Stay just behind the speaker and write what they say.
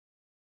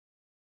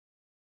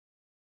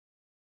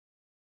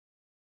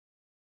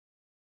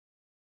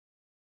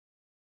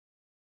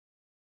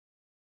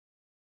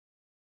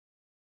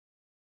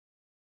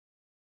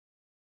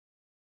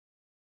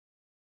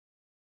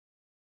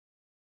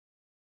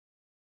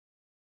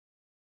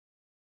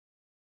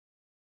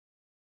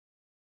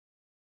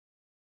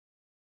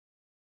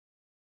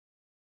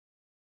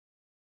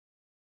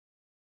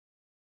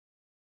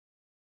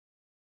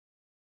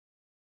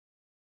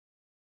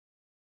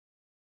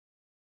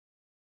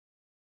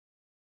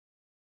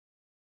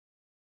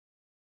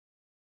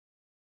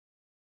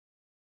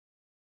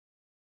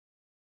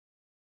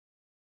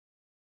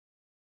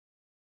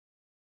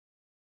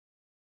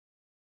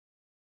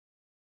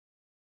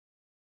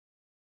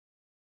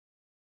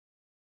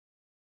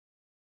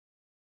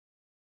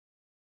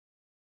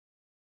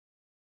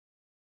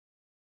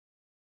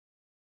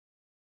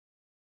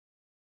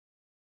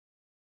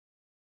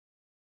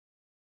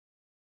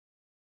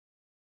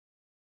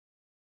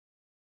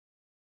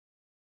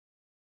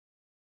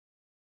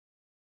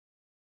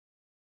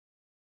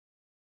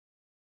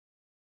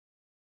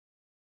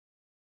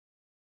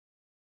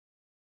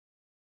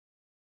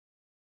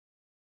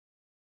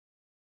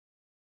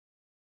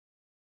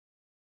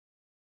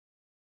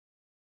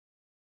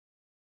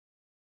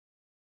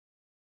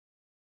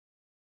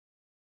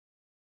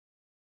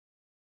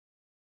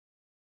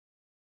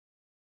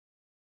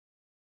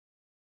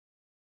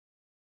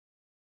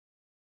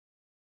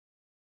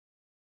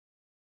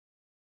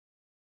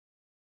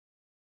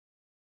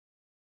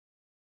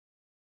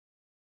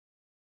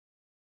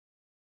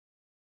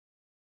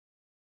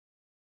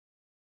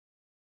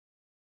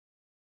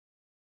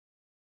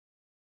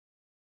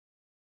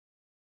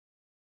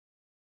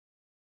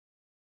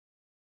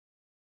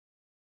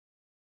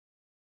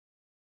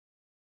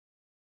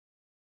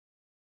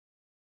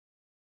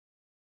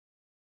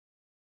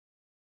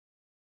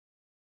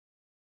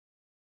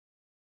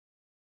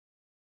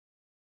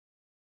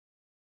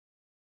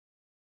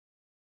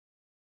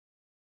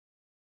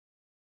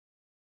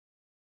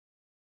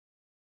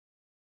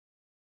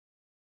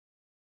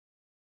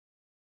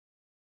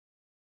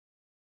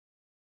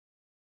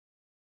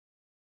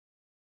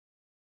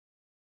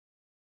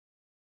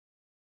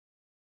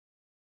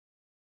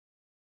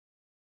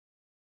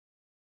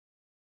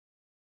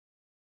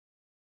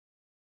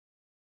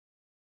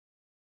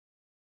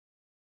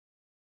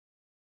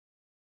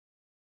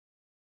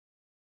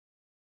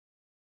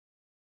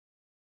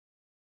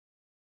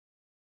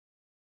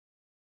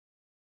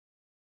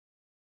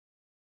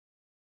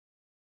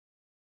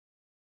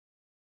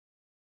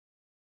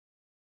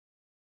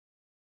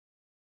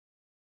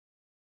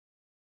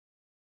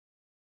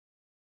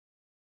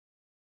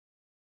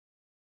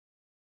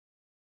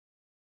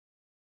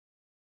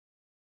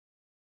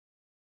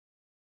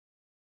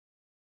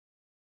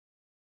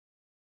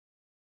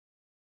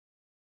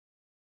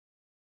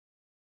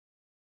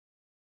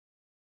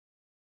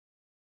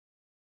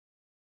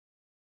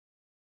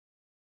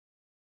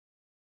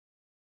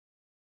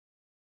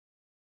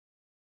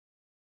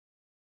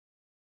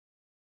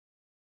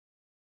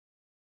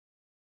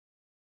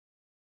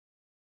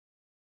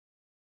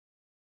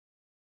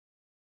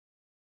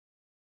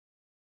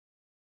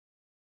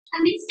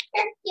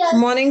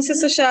Morning,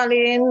 Sister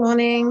Charlene.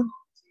 Morning.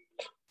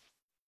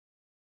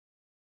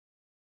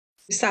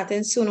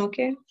 Starting soon,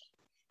 okay?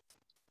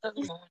 Good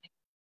morning.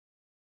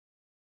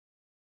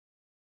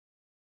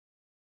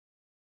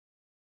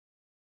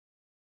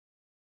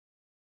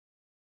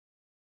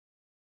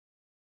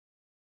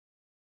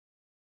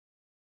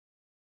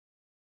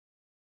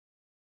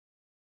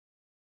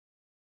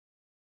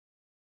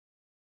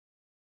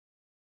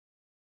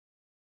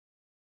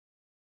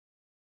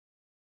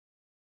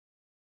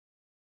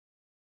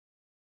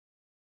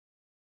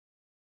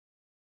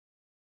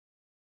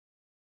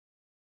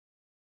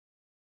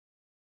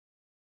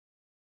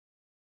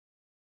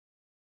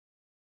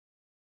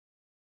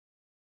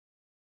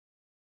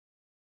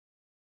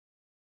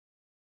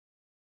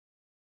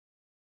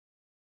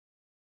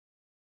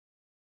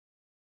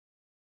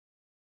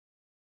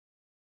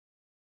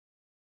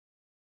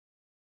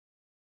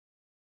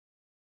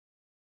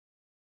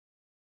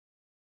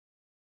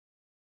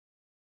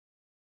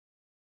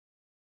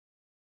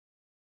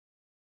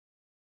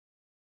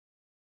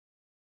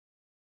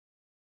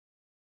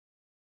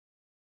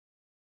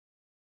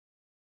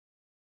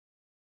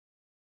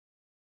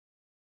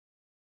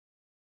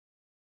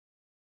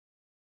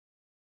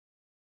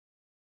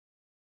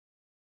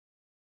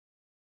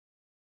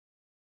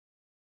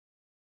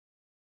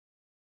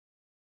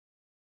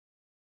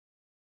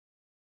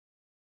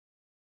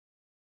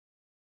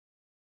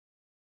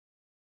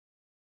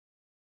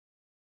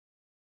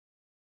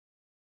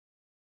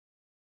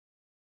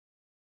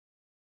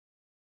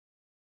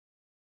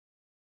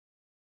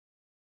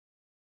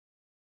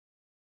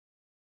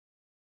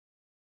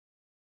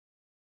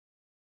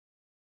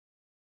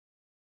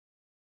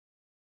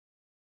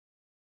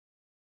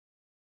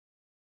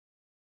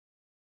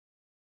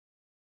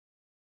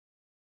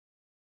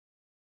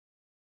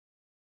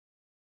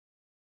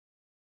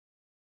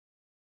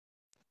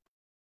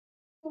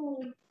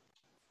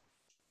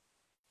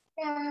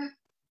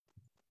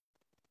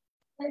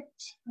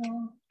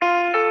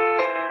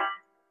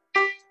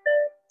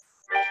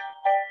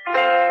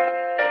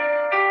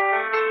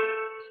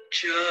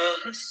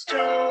 Just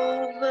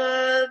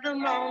over the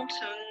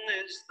mountain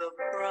is the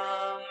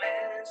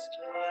promised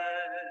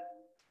land.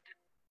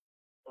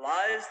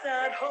 Lies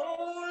that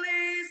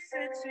holy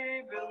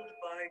city built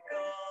by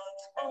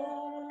God's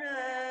own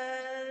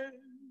hand.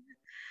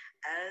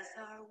 As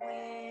our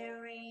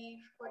weary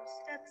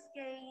footsteps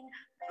gain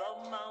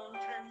the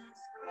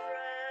mountain's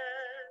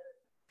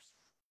crest,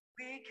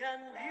 we can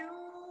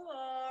view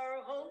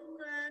our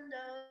homeland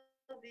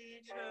of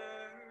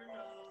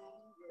eternal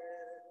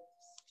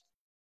rest.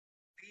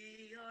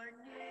 We are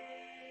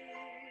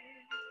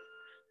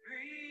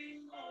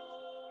nearing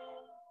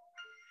home.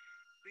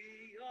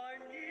 We are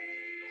nearing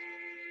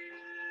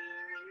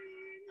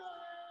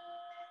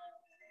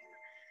home.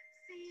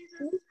 See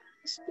the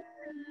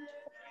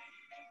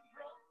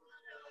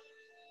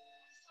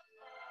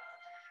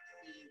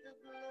see the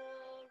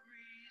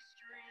glory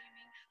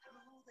streaming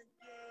through the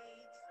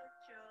gates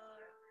ajar.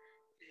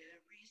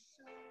 Very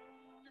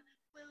soon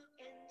we'll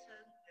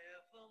enter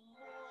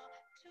nevermore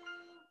to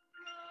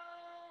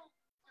grow.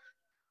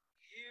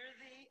 Hear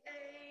the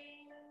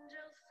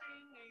angels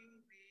singing,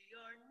 we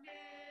are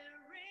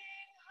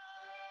nearing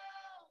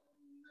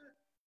home.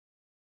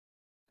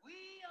 We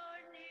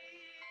are nearing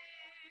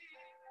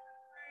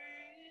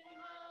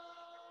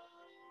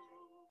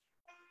home.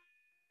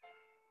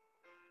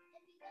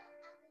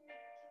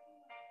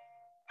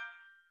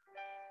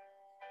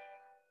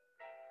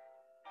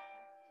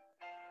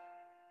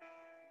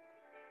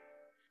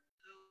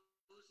 Those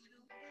who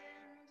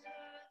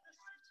enter the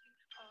city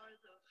are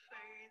the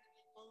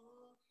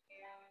faithful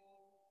few,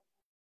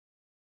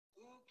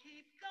 who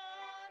keep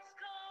God's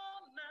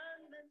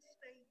commandments,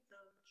 faith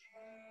of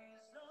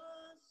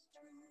Jesus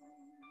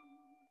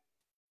true.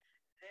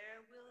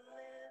 There we'll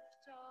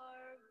lift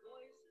our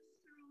voices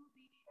through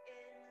the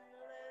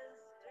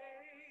endless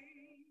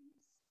days,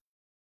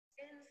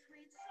 in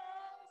sweet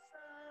songs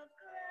of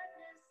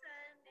gladness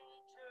and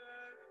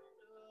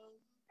eternal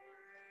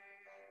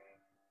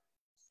praise.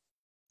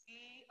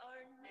 We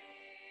are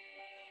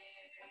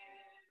nearing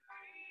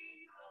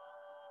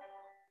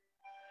home.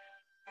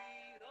 We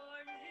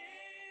are nearing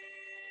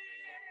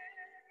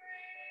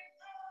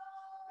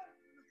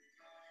home.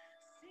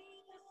 See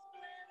the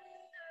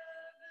splendor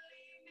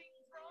gleaming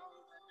from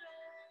the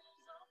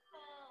domes of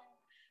fall.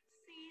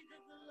 See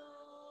the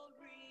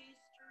glory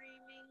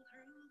streaming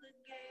through the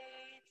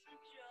gates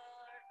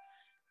ajar.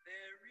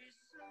 Very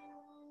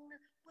soon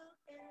we'll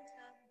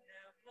enter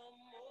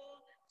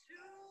nevermore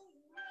to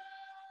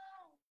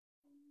roam.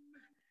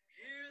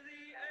 Hear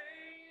the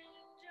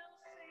angels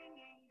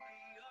singing, we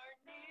are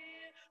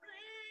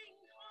nearing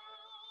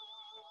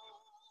home.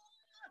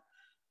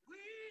 We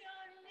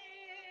are nearing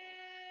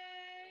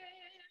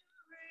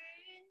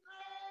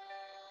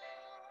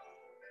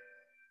home.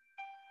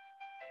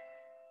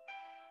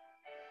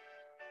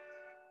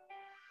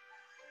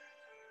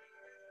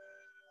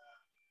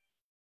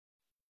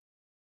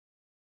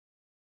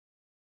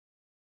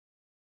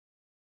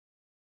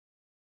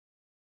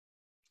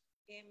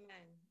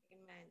 Amen.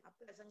 Amen. A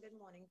pleasant good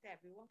morning to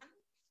everyone.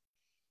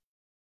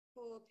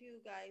 Hope you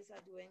guys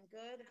are doing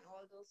good, and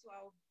all those who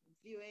are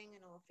viewing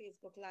on our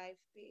Facebook Live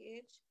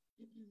page.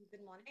 Good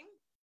morning.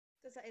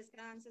 Sister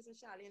Iska and Sister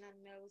Charlene and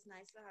Mel, it was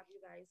nice to have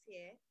you guys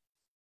here.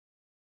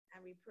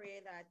 And we pray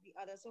that the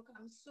others will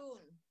come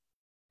soon.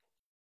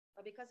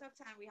 But because of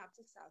time, we have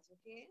to start,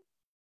 okay?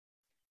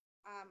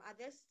 At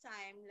this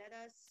time, let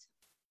us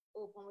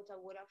open with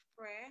a word of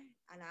prayer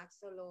and ask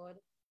the Lord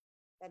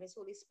that His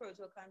Holy Spirit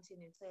will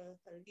continue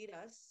to lead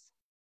us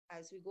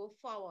as we go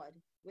forward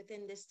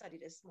within this study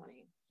this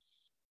morning.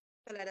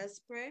 So let us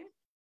pray.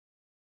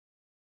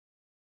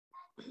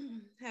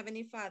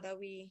 Heavenly Father,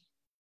 we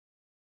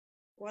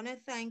want to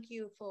thank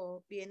you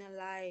for being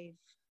alive,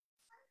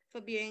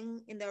 for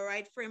being in the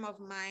right frame of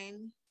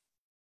mind.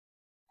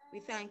 We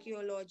thank you,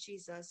 O Lord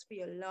Jesus, for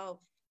your love,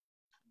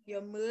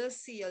 your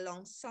mercy, your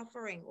long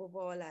suffering over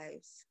our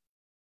lives.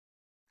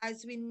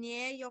 As we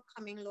near your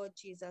coming, Lord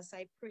Jesus,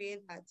 I pray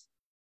that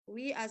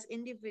we as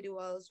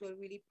individuals will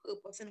really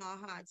purpose in our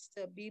hearts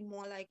to be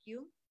more like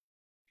you.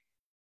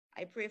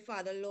 I pray,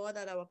 Father, Lord,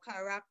 that our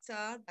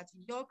character, that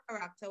your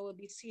character will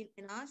be seen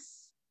in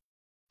us,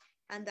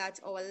 and that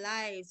our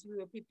lives, we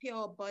will prepare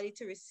our body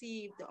to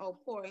receive the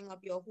outpouring of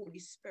your Holy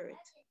Spirit.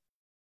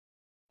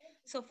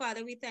 So,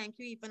 Father, we thank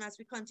you even as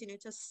we continue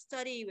to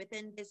study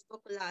within this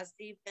book, Last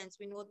Events.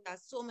 We know there are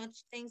so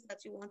much things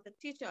that you want to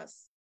teach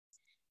us.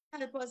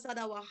 Help us that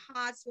our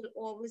hearts will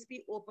always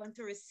be open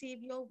to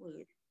receive your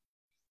word.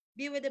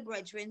 Be with the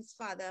brethren,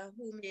 Father,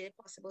 who made it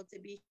possible to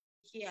be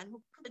here and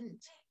who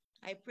couldn't.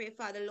 I pray,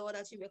 Father, Lord,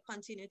 that you will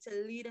continue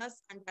to lead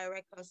us and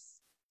direct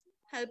us.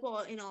 Help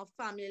all in our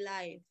family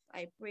life.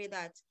 I pray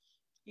that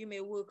you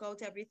may work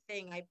out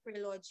everything. I pray,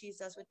 Lord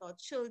Jesus, with our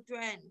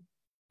children.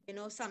 You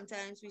know,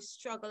 sometimes we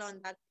struggle on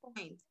that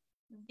point.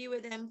 Be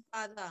with them,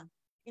 Father,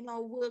 in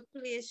our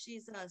workplace,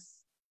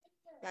 Jesus,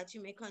 that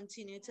you may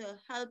continue to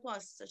help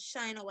us to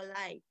shine our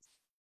light.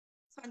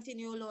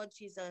 Continue, Lord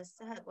Jesus,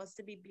 to help us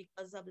to be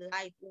beacons of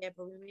light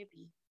wherever we may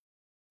be,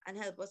 and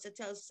help us to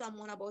tell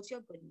someone about your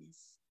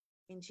goodness.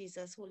 In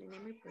Jesus' holy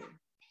name we pray.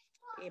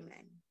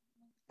 Amen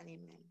and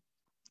amen.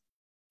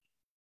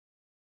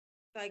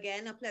 So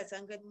again, a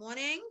pleasant good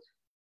morning.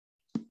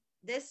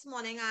 This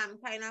morning I'm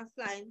kind of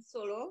flying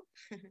solo.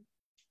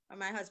 And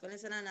my husband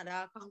is in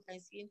another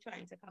conference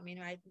trying to come in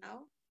right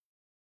now.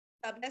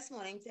 A blessed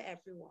morning to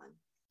everyone.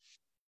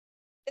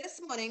 This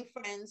morning,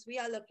 friends, we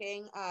are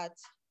looking at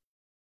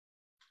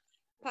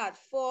part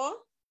 4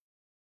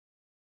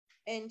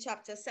 in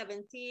chapter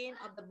 17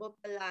 of the book,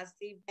 The Last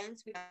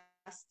Events. We are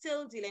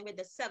still dealing with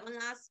the 7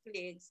 last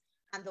plagues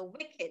and the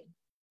wicked.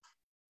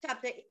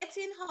 Chapter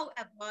 18,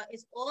 however,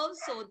 is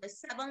also the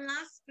 7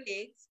 last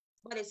plagues,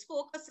 but it's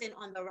focusing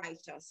on the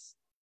righteous.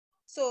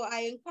 So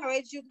I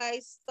encourage you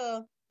guys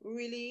to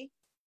really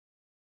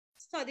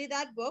study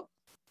that book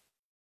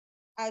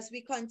as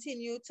we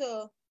continue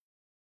to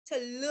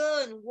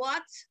learn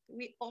what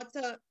we ought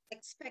to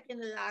expect in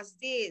the last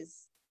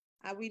days.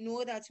 And we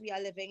know that we are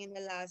living in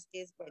the last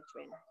days,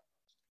 brethren.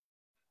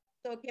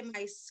 So, okay,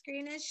 my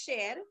screen is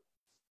shared.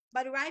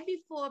 But right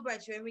before,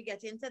 brethren, we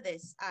get into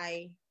this,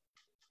 I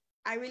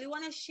really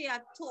want to share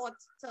a thought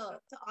to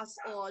us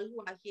all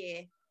who are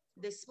here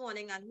this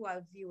morning and who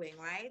are viewing,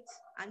 right?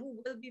 And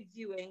who will be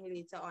viewing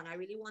later on. I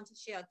really want to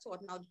share a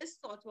thought. Now, this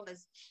thought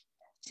was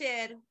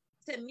shared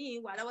to me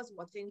while I was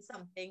watching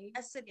something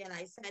yesterday, and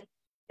I said,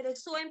 it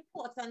is so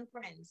important,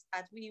 friends,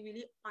 that we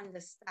really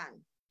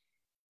understand.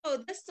 So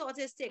this thought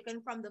is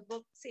taken from the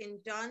book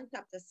St. John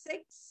chapter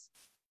 6,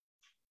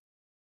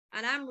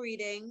 and I'm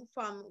reading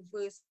from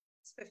verse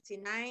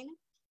 59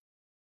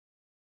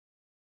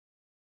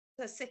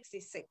 to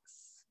 66.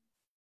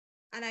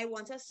 And I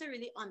want us to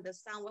really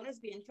understand what is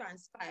being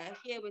transpired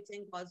here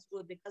within God's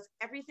word, because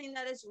everything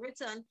that is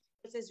written,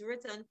 it is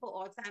written for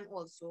our time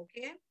also,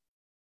 okay?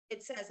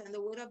 It says, and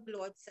the word of the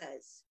Lord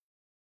says,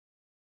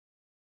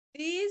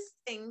 these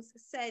things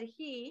said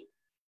he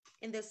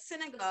in the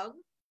synagogue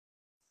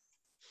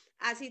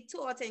as he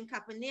taught in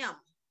Capernaum.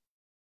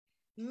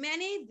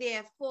 Many,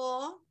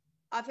 therefore,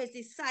 of his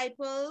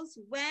disciples,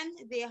 when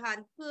they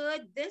had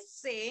heard this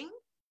saying,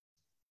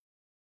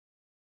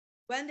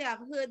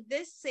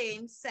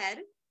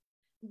 said,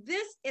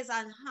 this is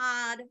an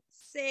hard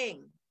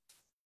saying.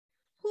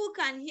 Who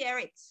can hear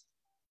it?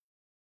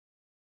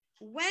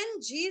 When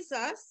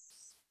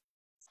Jesus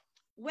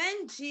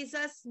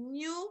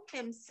knew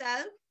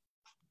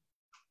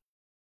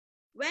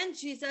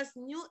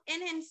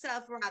in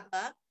himself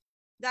rather,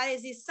 that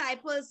his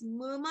disciples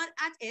murmured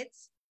at it,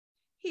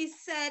 he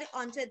said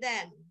unto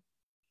them,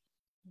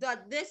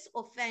 doth this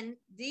offend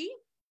thee?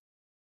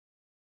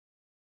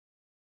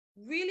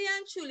 Really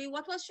and truly,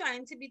 what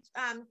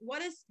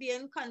is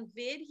being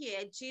conveyed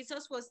here,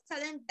 Jesus was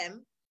telling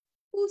them,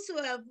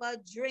 whosoever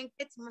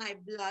drinketh my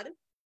blood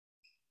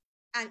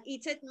and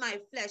eateth my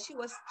flesh. He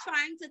was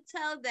trying to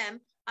tell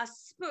them a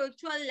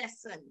spiritual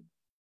lesson.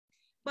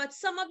 But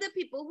some of the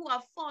people who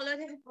have followed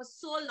him for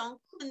so long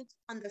couldn't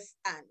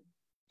understand.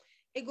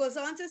 It goes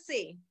on to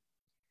say,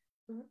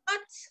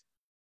 what?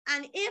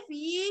 And if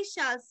ye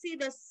shall see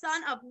the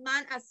Son of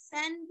Man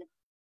ascend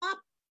up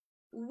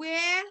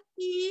where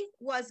he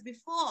was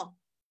before.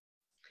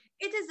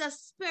 It is the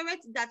spirit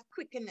that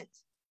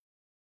quickeneth.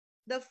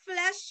 The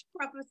flesh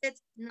profiteth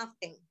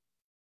nothing.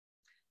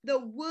 The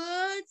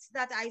words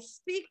that I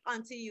speak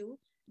unto you,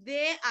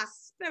 they are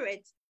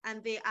spirit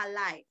and they are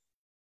life.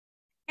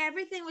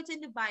 Everything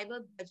within the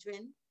Bible,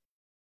 brethren,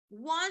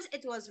 once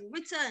it is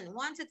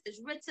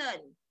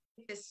written,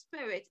 it is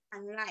spirit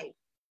and life.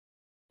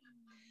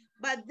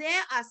 But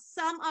there are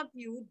some of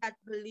you that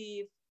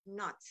believe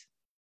not.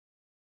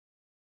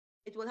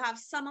 It will have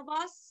some of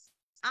us,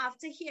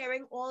 after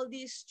hearing all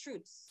these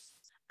truths,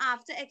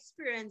 after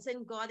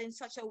experiencing God in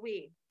such a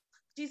way.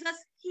 Jesus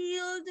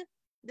healed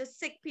the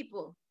sick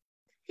people.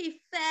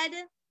 He fed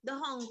the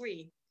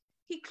hungry.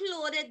 He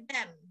clothed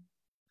them.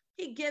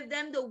 He gave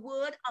them the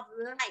word of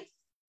life.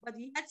 But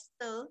yet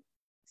still,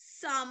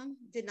 some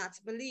did not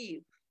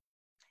believe.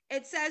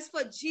 It says,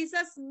 for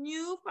Jesus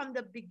knew from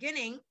the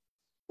beginning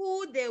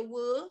who they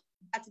were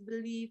that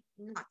believed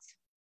not,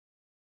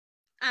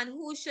 and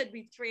who should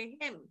betray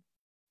him.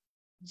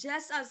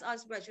 Just as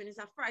us, brethren, it's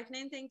a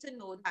frightening thing to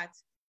know that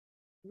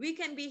we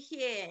can be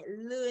here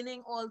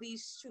learning all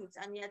these truths,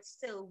 and yet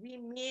still we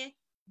may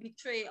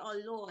betray our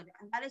Lord.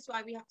 And that is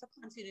why we have to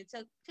continue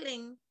to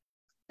cling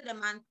to the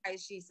man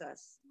Christ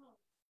Jesus.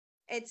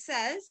 It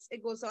says,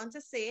 it goes on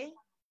to say,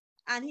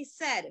 and he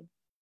said,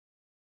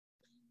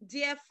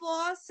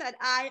 therefore said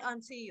I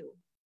unto you,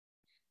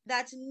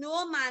 that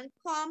no man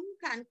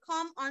can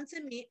come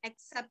unto me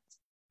except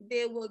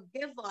they were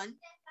given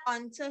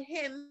unto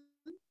him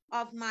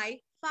of my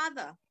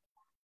Father.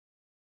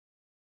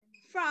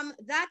 From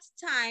that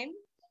time,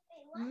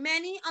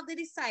 many of the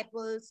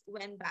disciples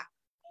went back.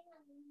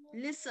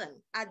 Listen,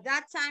 at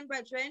that time,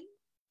 brethren,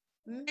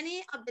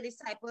 many of the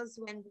disciples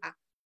went back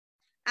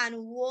and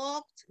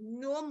walked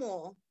no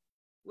more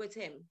with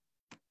him.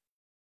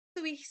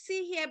 So we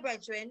see here,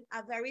 brethren,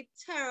 a very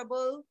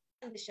terrible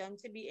condition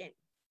to be in.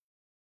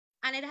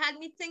 And it had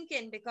me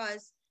thinking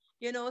because,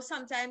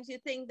 sometimes you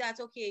think that,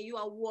 okay, you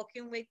are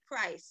walking with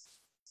Christ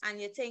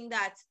and you think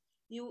that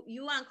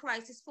you and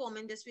Christ is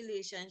forming this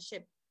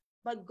relationship,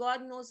 but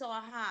God knows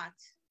our heart.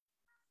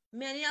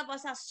 Many of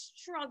us are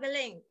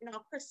struggling in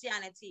our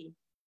Christianity.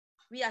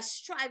 We are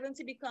striving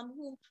to become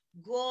who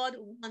God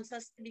wants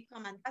us to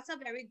become, and that's a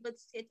very good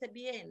state to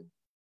be in.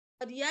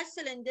 But yet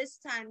still in this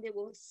time, there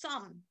were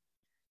some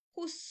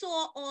who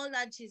saw all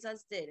that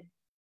Jesus did.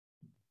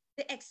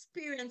 They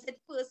experienced it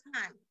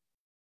firsthand.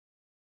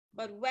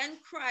 But when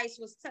Christ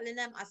was telling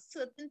them a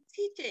certain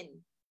teaching,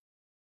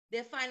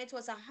 they find it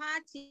was a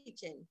hard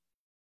teaching,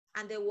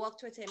 and they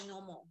walked with him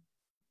no more.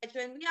 But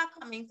when we are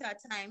coming to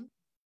a time,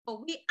 or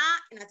we are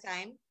in a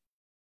time,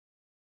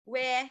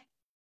 where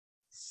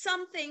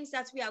some things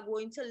that we are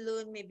going to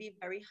learn may be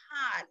very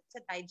hard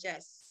to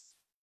digest.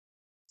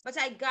 But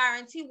I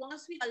guarantee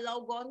once we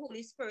allow God,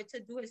 Holy Spirit, to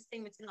do his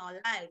thing within our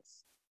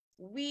lives,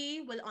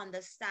 we will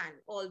understand.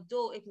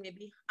 Although it may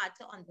be hard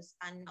to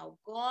understand now,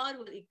 God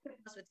will equip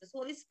us with his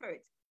Holy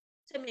Spirit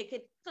to make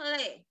it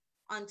clear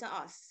unto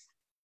us.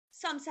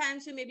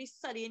 Sometimes you may be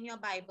studying your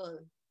Bible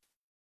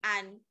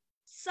and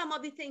some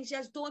of the things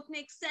just don't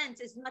make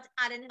sense. It's not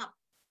adding up.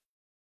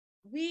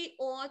 We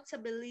ought to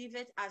believe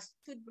it as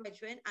true,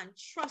 brethren, and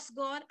trust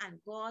God, and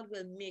God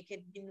will make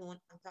it be known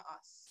unto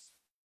us.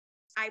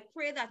 I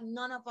pray that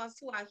none of us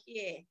who are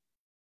here,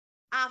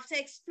 after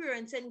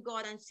experiencing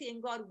God and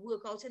seeing God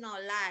work out in our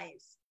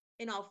lives,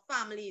 in our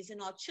families,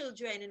 in our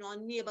children, in our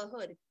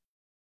neighborhood,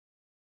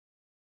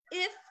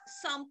 if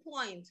some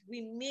point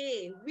we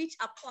may reach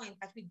a point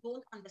that we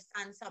don't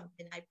understand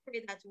something, I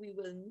pray that we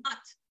will not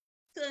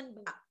turn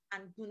back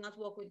and do not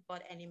walk with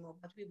God anymore,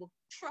 but we will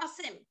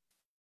trust him,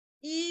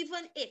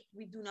 even if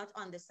we do not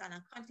understand,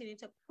 and continue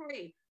to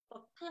pray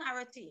for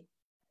clarity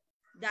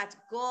that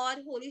God,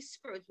 Holy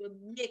Spirit, will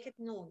make it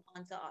known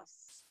unto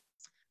us.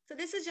 So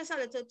this is just a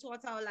little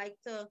thought I would like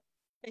to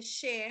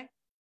share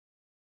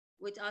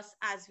with us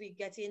as we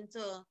get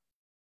into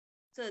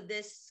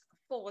this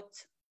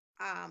fourth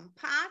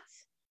part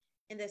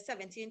in the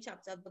 17th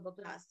chapter of the book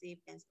Last Day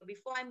Events. But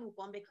before I move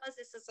on, because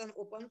this is an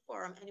open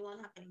forum, anyone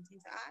have anything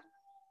to add?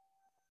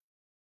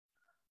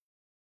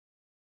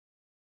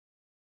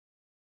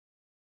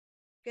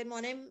 Good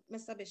morning,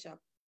 Mr. Bishop.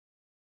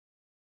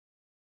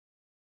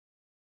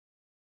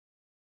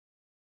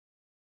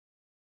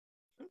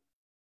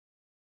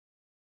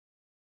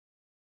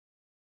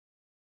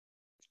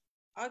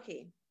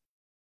 Okay.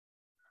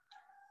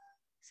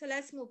 So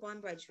let's move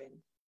on, brethren.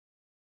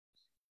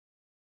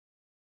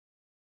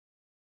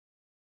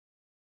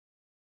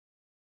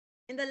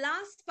 In the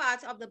last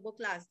part of the book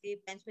Last Day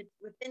Events,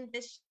 within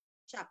this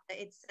chapter,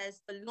 it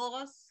says, the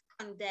laws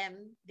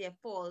condemn their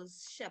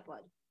false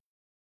shepherd.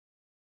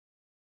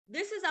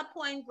 This is a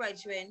point,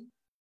 brethren,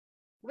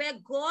 where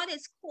God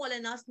is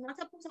calling us not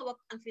to put our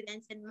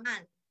confidence in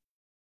man,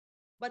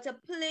 but to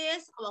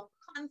place our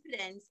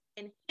confidence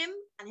in him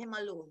and him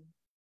alone.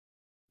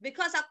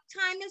 Because a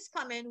time is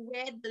coming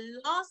where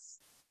the lost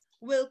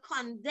will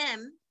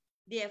condemn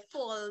their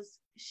false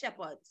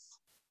shepherds.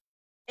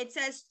 It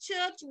says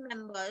church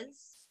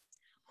members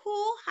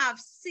who have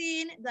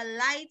seen the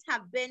light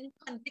have been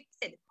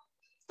convicted.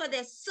 So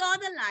they saw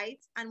the light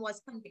and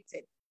was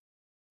convicted.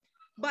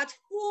 But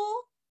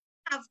who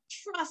have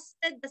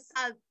trusted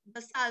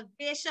the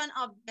salvation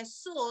of their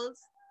souls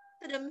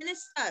to the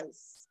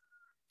ministers.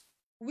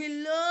 We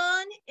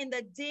learn in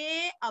the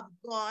day of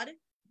God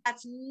that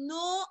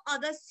no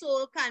other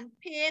soul can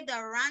pay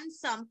the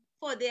ransom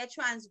for their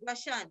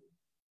transgression.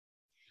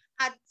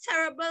 A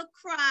terrible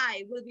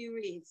cry will be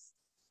raised.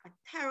 A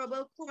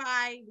terrible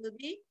cry will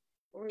be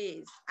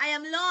raised. I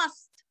am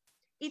lost,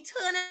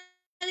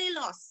 eternally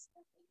lost.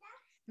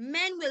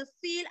 Men will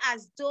feel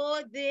as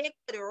though they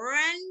could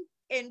rend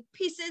in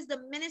pieces the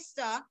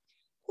minister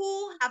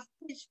who have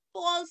preached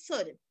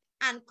falsehood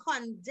and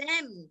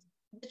condemned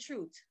the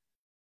truth.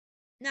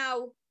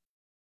 Now,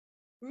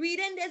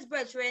 reading this,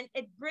 brethren,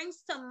 it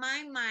brings to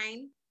my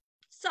mind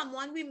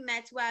someone we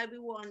met while we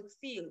were on the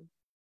field.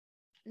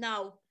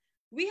 Now,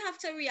 we have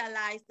to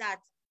realize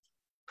that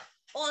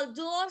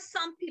although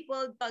some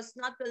people does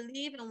not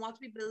believe in what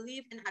we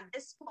believe in at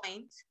this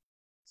point,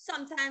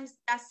 sometimes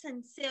they're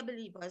sincere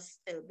believers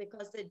still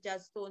because they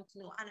just don't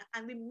know.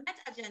 And we met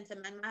a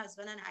gentleman, my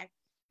husband and I,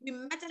 we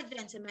met a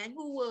gentleman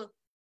who were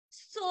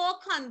so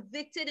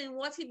convicted in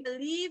what he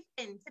believed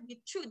in to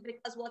be truth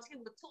because what he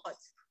was taught.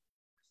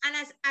 And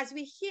as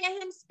we hear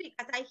him speak,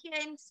 as I hear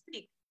him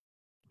speak,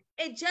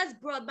 it just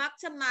brought back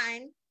to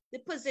mind the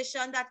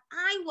position that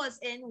I was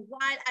in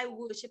while I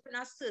worship in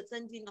a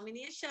certain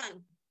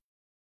denomination.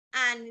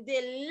 And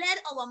they led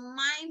our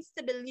minds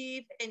to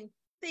believe in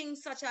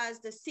things such as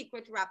the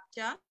secret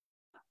rapture,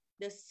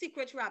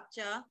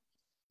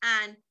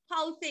 and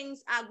how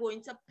things are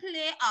going to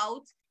play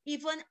out,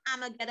 even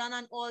Armageddon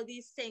and all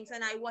these things.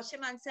 And I watched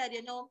him and said,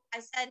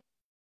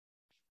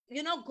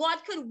 God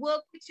could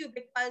work with you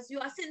because you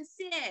are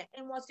sincere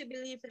in what you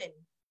believe in.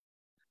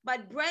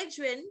 But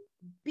brethren,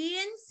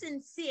 being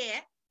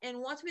sincere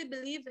in what we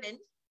believe in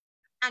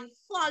and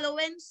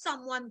following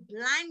someone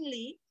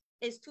blindly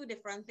is two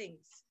different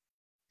things.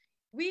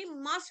 We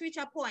must reach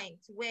a point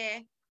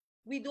where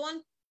we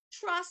don't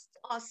trust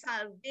our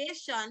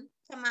salvation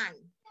to man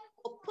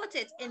or put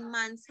it in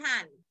man's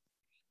hand.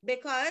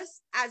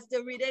 Because as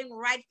the reading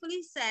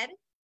rightfully said,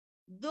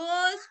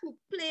 those who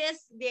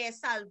place their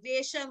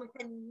salvation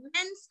within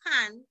men's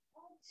hand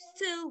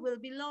still will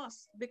be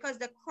lost because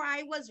the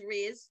cry was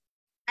raised,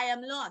 I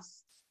am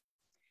lost.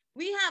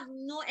 We have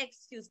no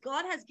excuse.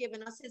 God has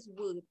given us his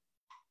word.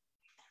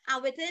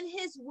 And within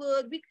his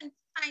word, we can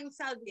find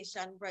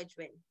salvation,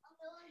 brethren.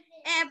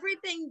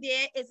 Everything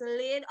there is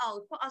laid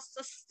out for us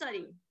to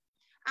study.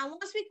 And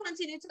once we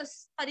continue to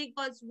study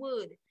God's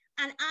word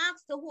and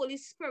ask the Holy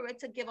Spirit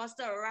to give us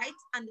the right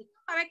and the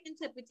correct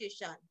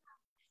interpretation,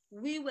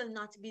 we will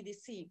not be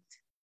deceived.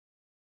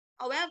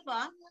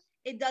 However,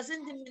 it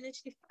doesn't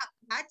diminish the fact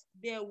that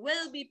there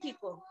will be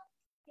people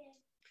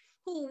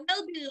who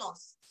will be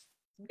lost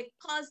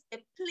because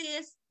they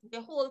place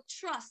their whole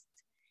trust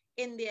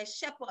in their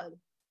shepherd,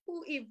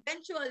 who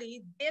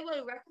eventually they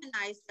will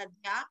recognize that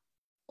they are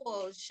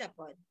called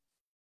shepherd.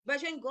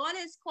 But when God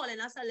is calling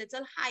us a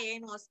little higher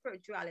in our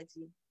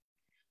spirituality,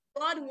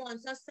 God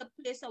wants us to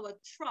place our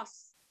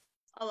trust,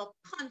 our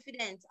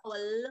confidence, our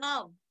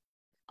love,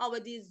 our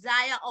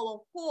desire,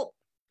 our hope,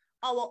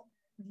 our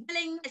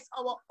willingness,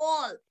 our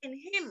all in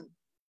him.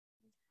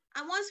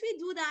 And once we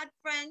do that,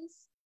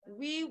 friends,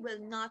 we will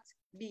not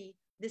be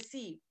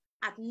deceived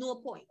at no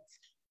point.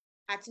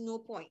 At no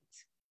point.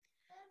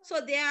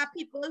 So there are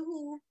people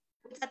who,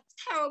 with a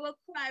terrible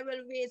cry,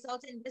 will raise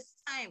out in this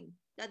time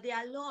that they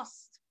are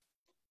lost.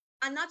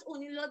 And not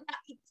only lost, they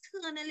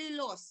are eternally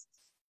lost.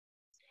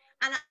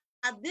 And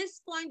at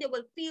this point, they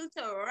will feel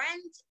to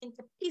rent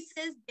into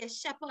pieces their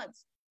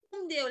shepherds,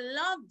 whom they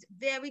loved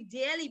very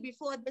dearly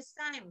before this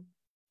time.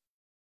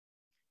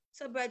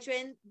 So,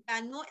 brethren, there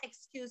are no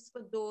excuse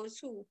for those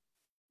who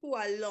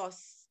are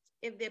lost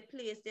if they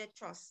place their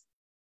trust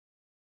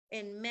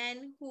in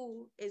men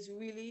who is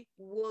really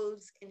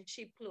wolves in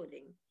sheep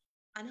clothing.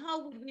 And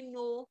how would we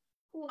know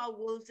who are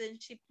wolves in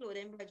sheep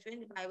clothing, brethren?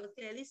 The Bible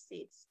clearly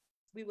states,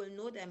 we will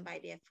know them by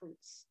their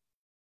fruits.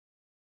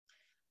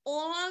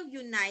 All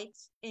unite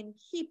in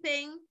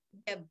heaping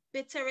their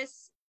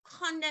bitterest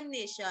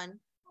condemnation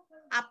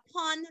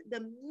upon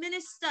the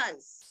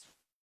ministers.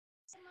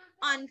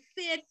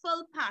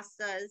 Unfaithful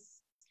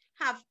pastors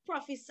have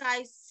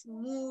prophesied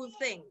smooth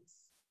things.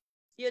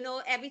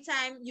 Every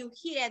time you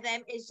hear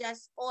them, it's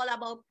just all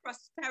about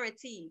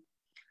prosperity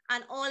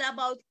and all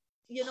about,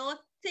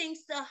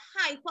 things to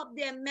hype up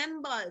their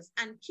members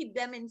and keep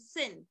them in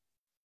sin,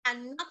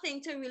 and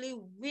nothing to really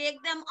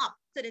wake them up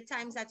to the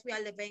times that we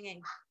are living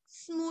in.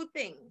 Smooth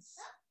things.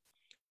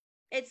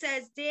 It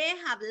says they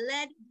have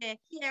led their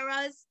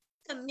hearers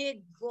to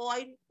make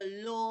void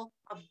the law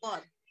of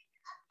God.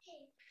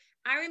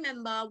 I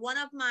remember one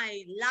of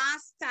my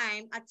last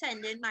time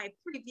attending my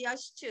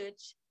previous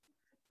church,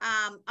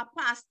 a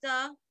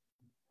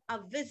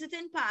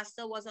visiting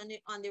pastor was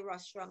on the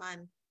rostrum,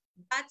 and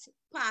that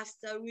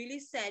pastor really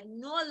said,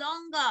 no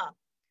longer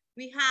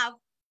we have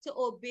to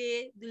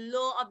obey the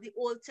law of the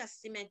Old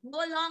Testament. No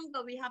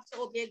longer we have to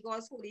obey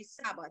God's holy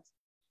Sabbath.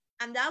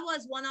 And that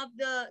was one of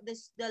the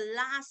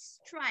last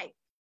strike.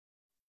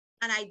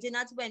 And I did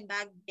not went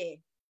back there.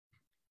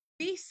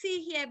 We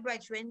see here,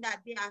 brethren,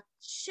 that there are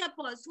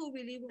shepherds who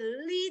really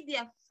will lead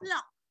their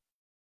flock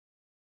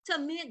to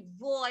make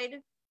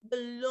void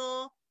the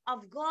law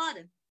of God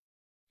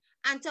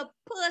and to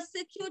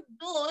persecute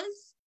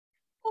those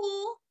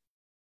who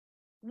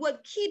would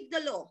keep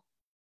the law.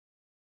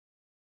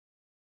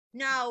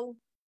 Now,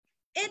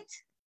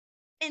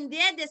 in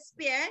their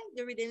despair,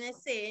 the reading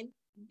is saying,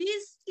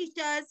 these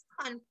teachers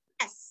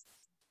confess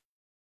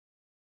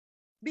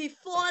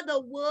before the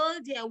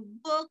world their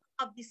work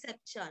of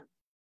deception.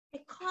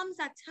 It comes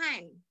a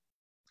time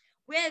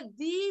where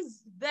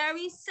these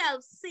very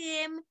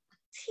self-same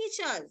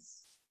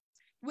teachers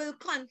will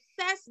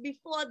confess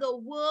before the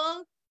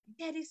world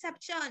their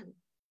deception.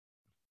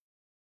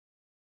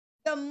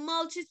 The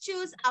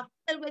multitudes are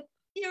filled with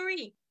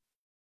fury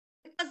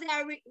because they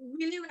are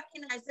really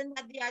recognizing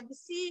that they are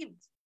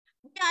deceived.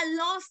 We are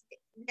lost,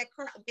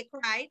 they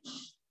cried,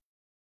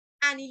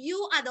 and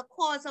you are the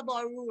cause of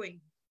our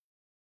ruin.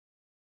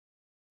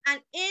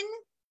 And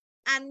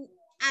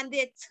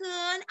they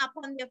turn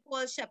upon their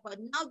false shepherd.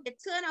 Now they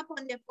turn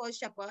upon their false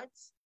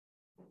shepherds,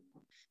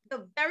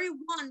 the very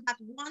one that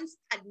once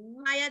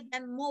admired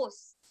them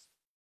most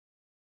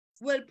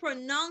will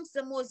pronounce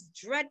the most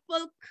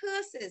dreadful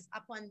curses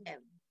upon them.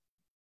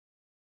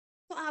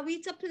 So are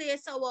we to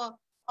place our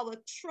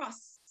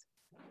trust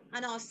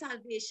and our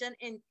salvation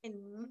in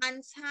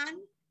man's hand?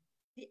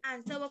 The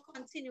answer will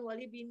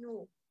continually be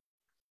no.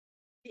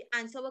 The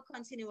answer will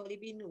continually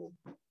be no.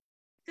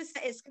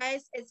 Sister Iska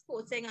is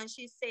quoting, and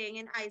she's saying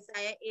in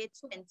Isaiah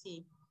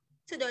 8:20,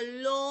 to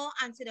the law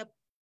and to the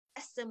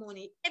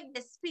testimony, if they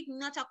speak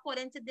not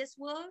according to this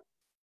word,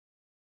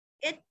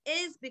 it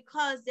is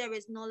because there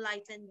is no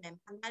light in them.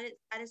 And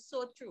that is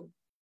so true.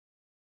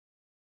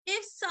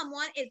 If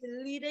someone is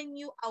leading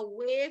you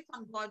away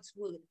from God's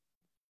word,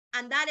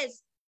 and that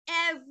is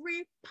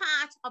every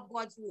part of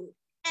God's word,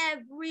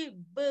 every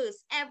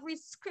verse, every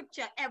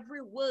scripture,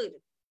 every word,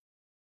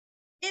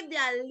 if they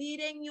are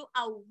leading you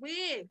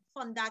away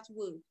from that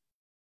word,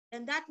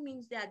 then that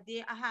means that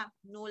they have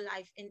no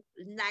light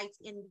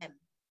in them.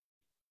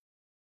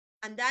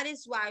 And that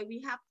is why we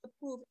have to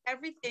prove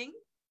everything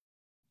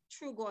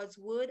through God's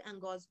word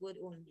and God's word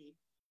only.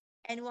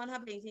 Anyone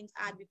have anything to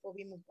add before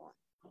we move on?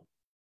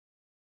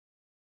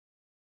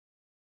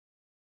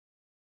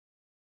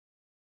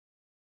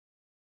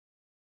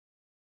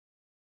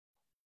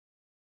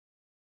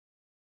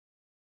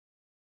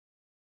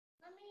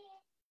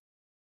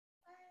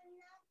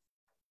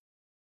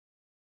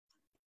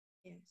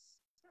 Yes.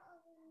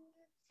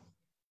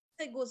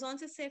 So it goes on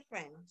to say,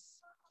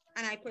 friends,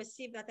 and I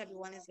perceive that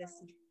everyone is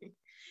listening.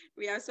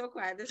 We are so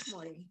quiet this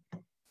morning.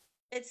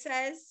 It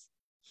says,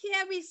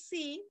 here we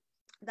see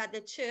that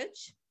the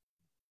church,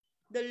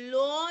 the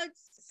Lord's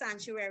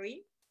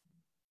sanctuary,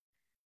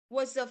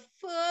 was the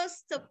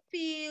first to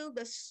feel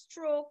the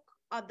stroke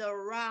of the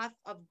wrath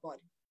of God.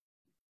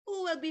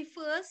 Who will be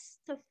first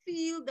to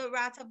feel the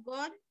wrath of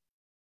God?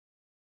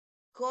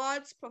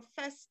 God's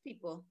professed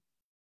people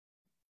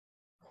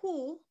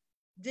who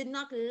did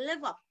not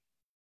live up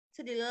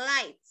to the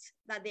light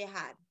that they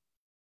had.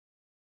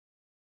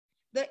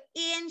 The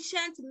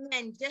ancient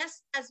men,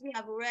 just as we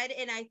have read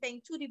in, I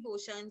think, 2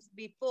 devotions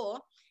before,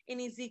 in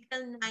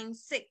Ezekiel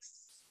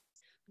 9:6,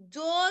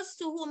 those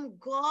to whom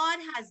God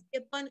has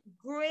given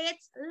great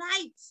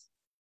light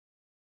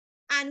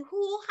and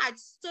who had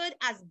stood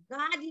as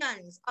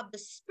guardians of the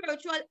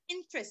spiritual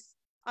interests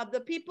of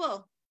the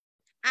people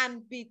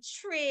and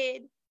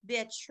betrayed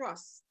their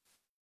trust.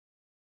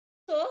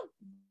 So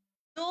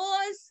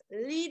those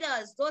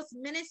leaders, those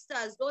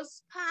ministers,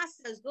 those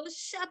pastors, those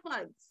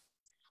shepherds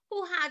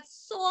who had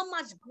so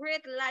much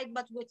great light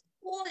but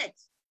withhold it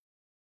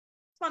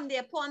from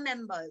their poor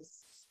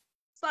members,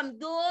 from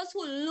those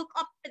who look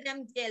up to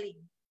them daily,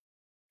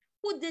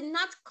 who did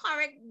not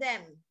correct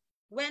them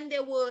when they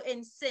were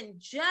in sin,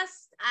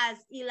 just as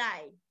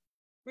Eli.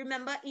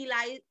 Remember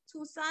Eli's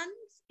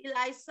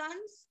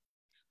sons,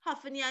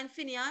 Hophni and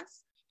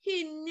Phinehas?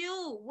 He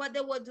knew what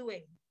they were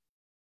doing.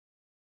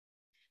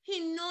 He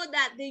knew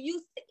that they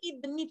used to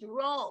eat the meat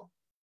raw.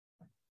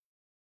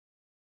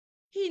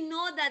 He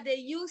knew that they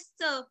used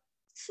to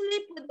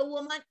sleep with the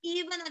woman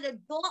even at the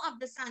door of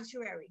the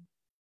sanctuary.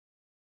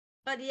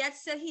 But yet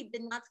still he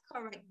did not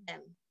correct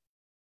them.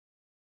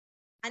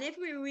 And if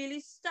we really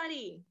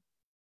study,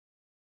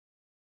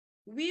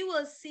 we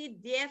will see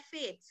their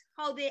fate,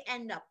 how they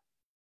end up.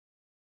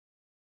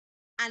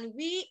 And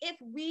if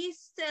we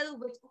still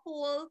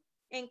withhold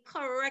in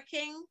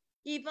correcting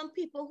even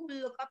people who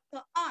look up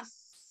to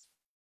us,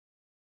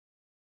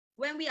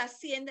 when we are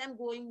seeing them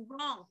going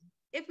wrong,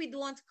 if we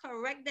don't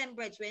correct them,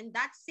 brethren,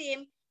 that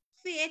same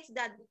fate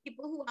that the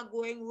people who are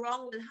going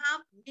wrong will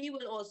have, we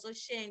will also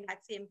share in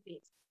that same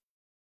fate.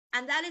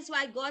 And that is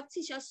why God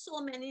teaches us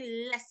so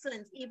many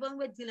lessons, even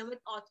with dealing with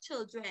our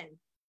children.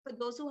 For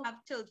those who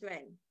have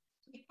children,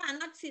 we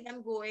cannot see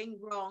them going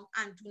wrong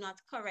and do not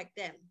correct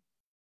them.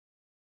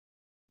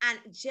 And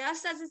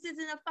just as it is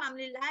in a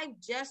family life,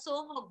 just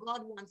so how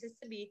God wants it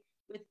to be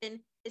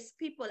within his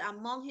people,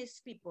 among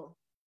his people.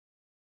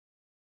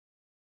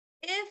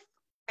 If,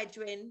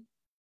 brethren,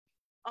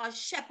 our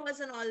shepherds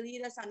and our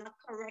leaders are not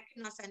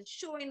correcting us and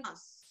showing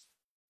us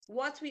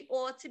what we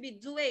ought to be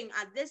doing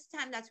at this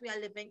time that we are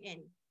living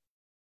in,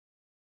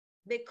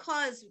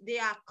 because they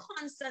are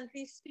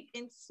constantly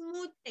speaking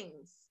smooth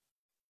things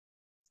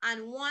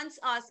and wants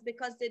us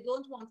because they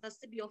don't want us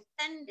to be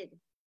offended,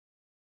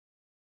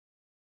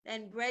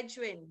 then,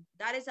 brethren,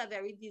 that is a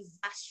very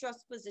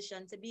disastrous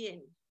position to be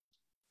in.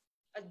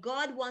 But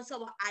God wants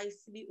our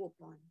eyes to be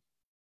open.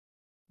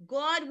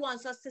 God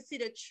wants us to see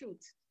the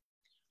truth.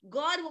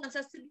 God wants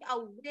us to be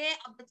aware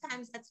of the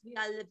times that we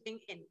are living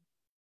in.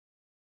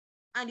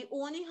 And the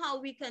only how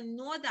we can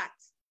know that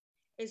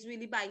is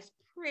really by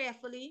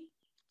prayerfully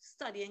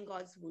studying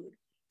God's word.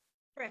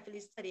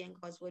 Prayerfully studying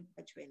God's word,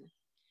 brethren.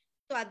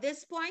 So at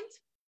this point,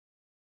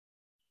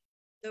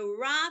 the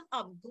wrath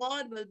of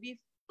God will be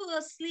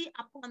firstly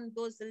upon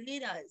those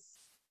leaders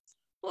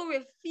who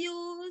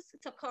refuse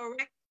to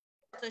correct,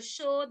 to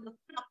show the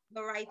flock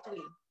the right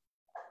way.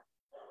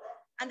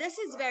 And this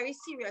is very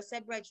serious,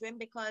 brethren,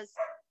 because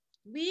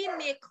we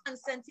may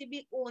constantly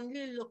be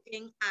only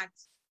looking at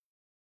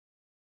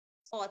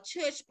our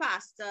church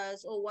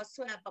pastors or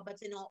whatsoever, but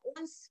in our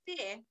own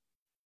sphere,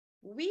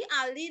 we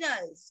are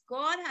leaders.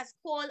 God has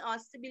called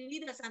us to be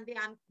leaders, and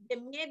there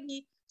may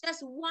be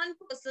just one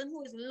person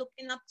who is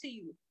looking up to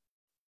you.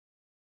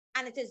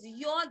 And it is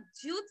your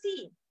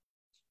duty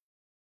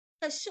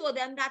to show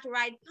them that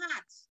right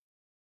path.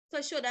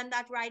 To show them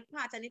that right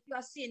path. And if you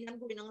are seeing them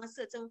going on a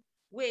certain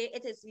way,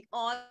 it is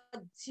our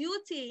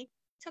duty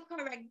to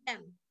correct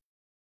them.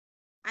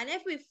 And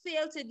if we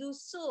fail to do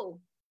so,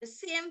 the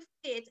same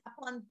fate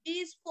upon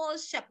these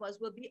false shepherds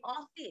will be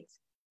our fate,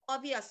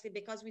 obviously,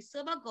 because we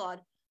serve a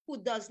God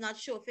who does not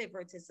show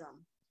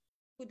favoritism.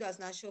 Who does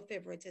not show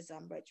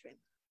favoritism, brethren.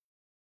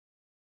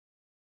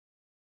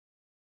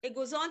 It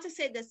goes on to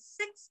say the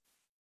sixth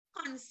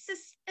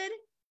consisted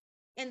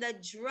in the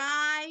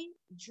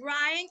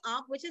drying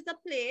up, which is the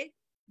plague.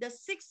 The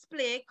sixth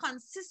plague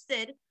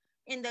consisted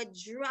in the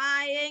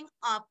drying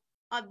up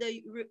of the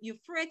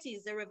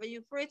Euphrates, the river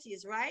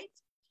Euphrates, right?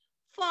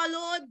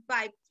 Followed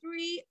by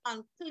 3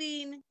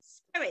 unclean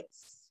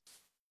spirits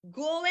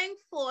going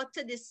forth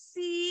to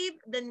deceive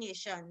the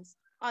nations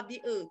of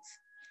the earth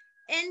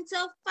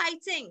into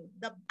fighting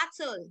the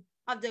battle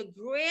of the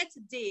great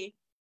day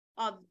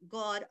of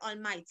God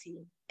Almighty.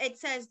 It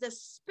says the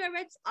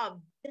spirits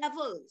of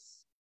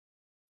devils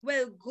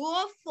will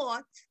go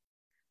forth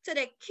to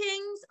the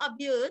kings of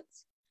the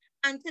earth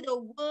and to the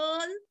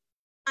world,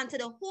 and to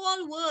the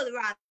whole world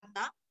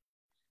rather,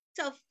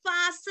 to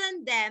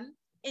fasten them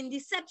in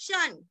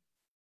deception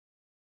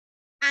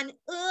and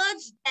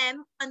urge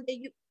them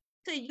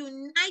to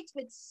unite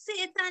with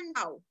Satan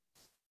now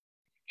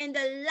in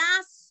the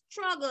last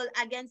struggle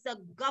against the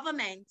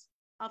government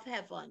of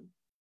heaven.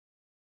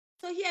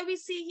 So here we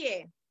see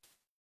here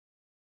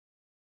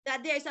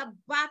that there's a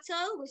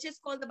battle which is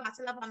called the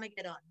Battle of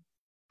Armageddon.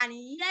 And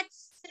yet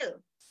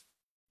still,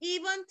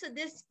 even to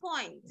this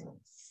point,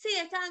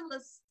 Satan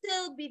will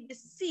still be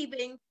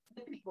deceiving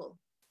the people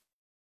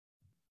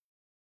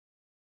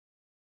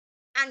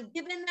and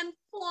giving them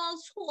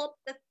false hope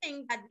to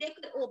think that they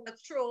could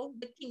overthrow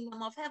the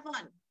kingdom of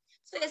heaven.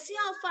 So you see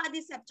how far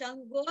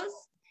deception goes?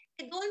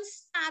 It don't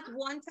start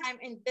one time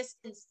in this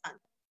instant.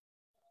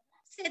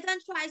 Satan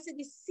tries to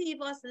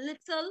deceive us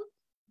little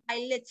by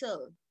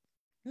little,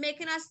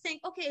 making us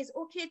think, okay, it's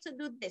okay to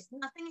do this.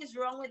 Nothing is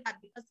wrong with that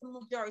because the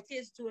majority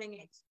is doing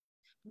it.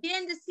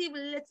 Being deceived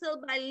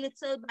little by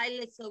little by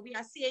little. We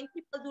are seeing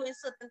people doing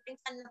certain things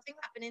and nothing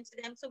happening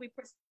to them, so we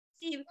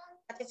perceive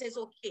that it is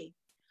okay.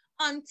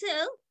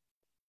 Until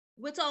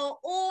with our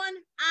own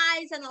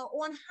eyes and our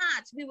own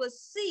hearts, we will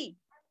see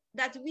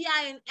that we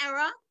are in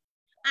error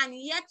and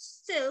yet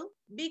still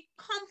be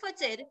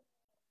comforted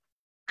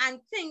and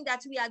think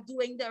that we are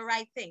doing the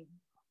right thing.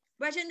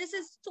 Brethren, this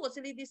is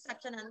totally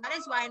deception, and that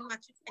is why in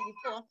Matthew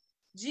 24,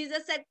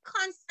 Jesus said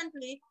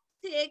constantly,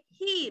 take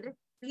heed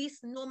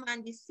lest no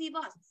man deceive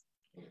us.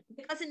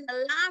 Because in the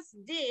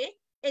last day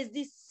is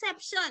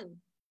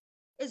deception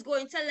is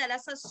going to let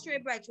us astray,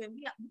 brethren.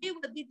 We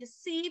will be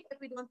deceived if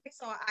we don't fix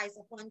our eyes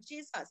upon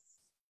Jesus.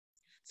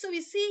 So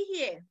we see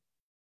here,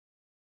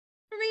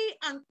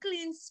 3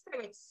 unclean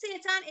spirits.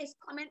 Satan is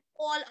coming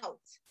all out.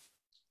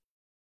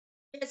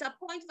 There's a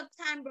point of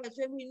time,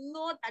 brethren, we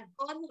know that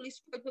God, Holy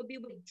Spirit, will be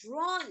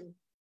withdrawn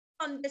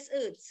from this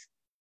earth.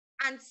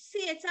 And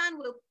Satan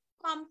will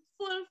come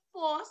full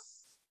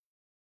force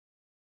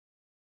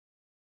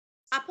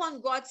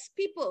upon God's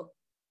people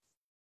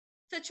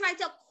to try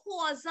to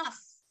cause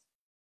us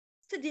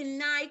to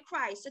deny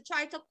Christ, to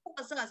try to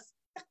cause us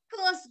to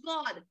curse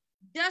God,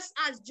 just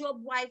as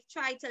Job's wife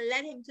tried to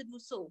let him to do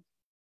so.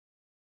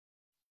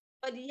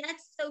 But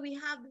yet still we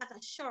have that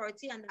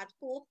assurity and that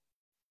hope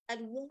that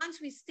once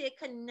we stay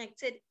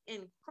connected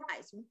in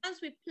Christ, once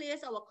we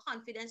place our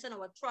confidence and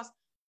our trust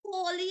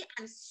wholly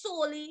and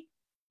solely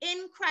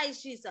in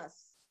Christ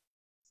Jesus,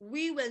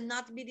 we will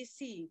not be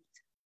deceived.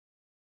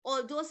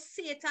 Although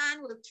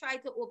Satan will try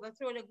to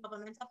overthrow the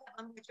government of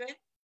heaven, brethren,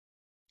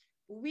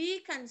 we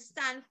can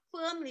stand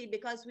firmly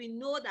because we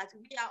know that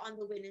we are on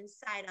the winning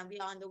side and we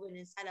are on the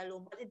winning side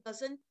alone. But it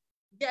doesn't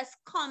just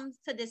come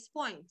to this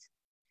point.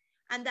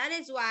 And that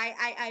is why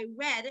I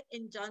read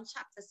in John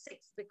chapter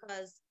 6,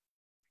 because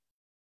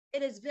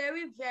it is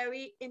very,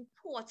 very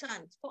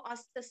important for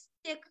us to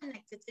stay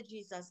connected to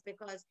Jesus.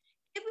 Because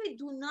if we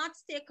do not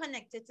stay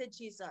connected to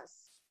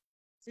Jesus,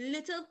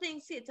 little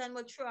things Satan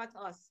will throw at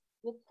us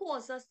will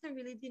cause us to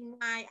really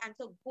deny and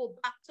to go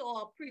back to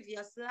our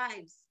previous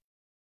lives.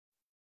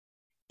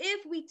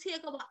 If we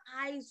take our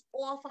eyes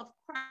off of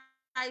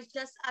Christ,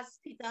 just as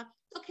Peter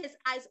took his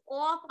eyes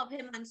off of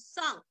him and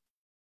sunk,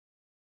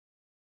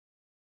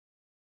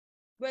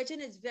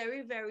 brethren, it's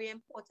very, very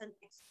important,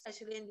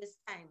 especially in this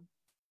time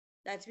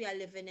that we are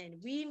living in.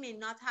 We may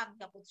not have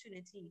the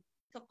opportunity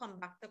to come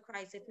back to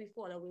Christ if we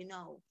fall away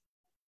now.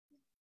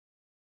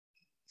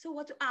 So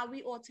what are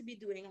we ought to be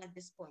doing at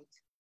this point?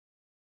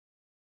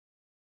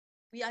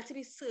 We are to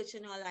be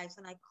searching our lives,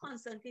 and I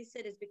constantly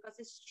say this because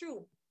it's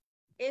true.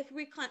 If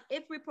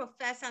we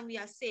profess and we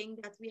are saying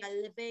that we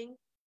are living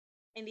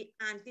in the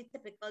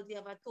anti-typical Day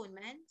of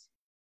Atonement,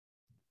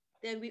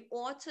 then we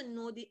ought to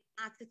know the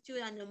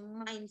attitude and the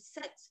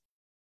mindset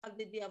of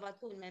the Day of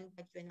Atonement,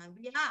 brethren. And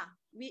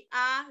we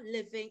are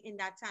living in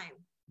that time.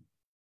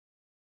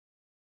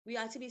 We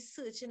are to be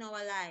searching our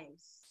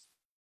lives.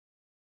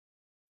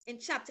 In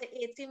chapter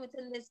 18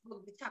 within this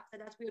book, the chapter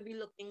that we'll be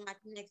looking at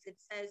next, it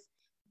says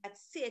that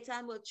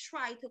Satan will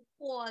try to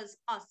cause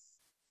us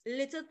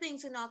little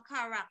things in our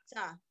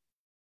character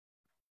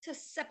to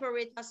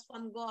separate us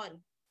from God.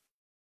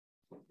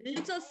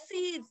 Little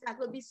seeds that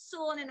will be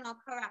sown in our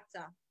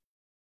character.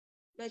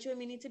 But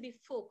we need to be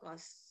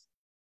focused.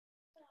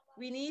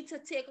 We need to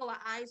take our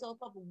eyes off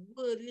of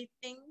worldly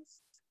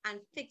things and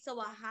fix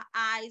our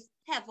eyes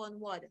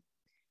heavenward.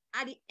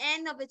 At the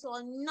end of it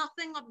all,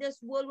 nothing of this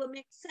world will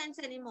make sense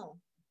anymore.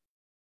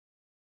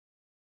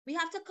 We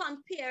have to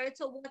compare it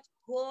to what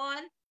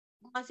God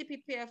wants to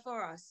prepare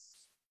for us.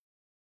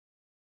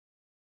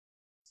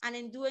 And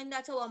in doing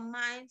that, our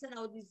minds and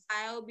our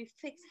desire will be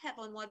fixed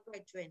heavenward,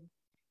 brethren.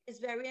 It's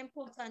very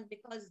important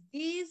because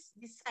these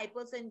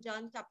disciples in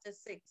John chapter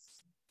 6,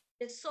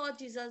 they saw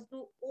Jesus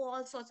do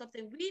all sorts of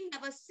things. We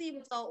never see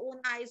with our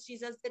own eyes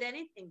Jesus did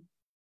anything.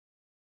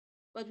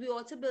 But we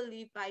ought to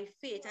believe by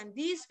faith. And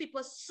these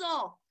people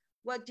saw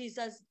what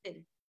Jesus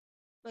did.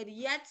 But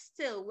yet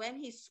still, when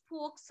he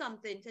spoke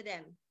something to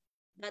them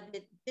that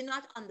they did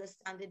not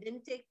understand, they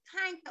didn't take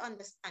time to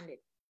understand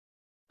it.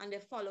 And they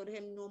followed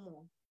him no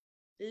more.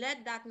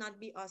 Let that not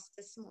be us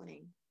this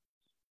morning.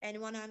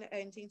 Anyone have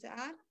anything to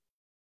add?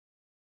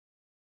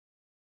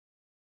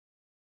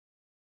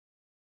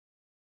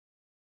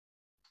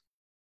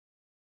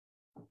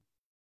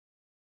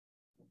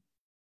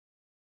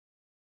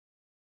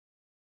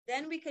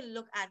 Then we can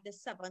look at the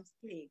seventh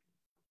plague.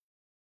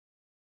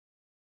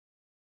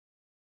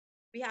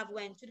 We have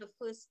went to the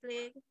first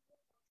plague,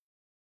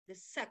 the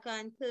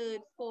second,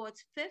 third,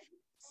 fourth, fifth,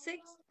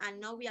 sixth,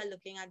 and now we are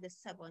looking at the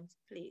seventh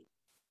plague.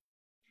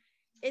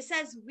 It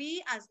says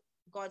we as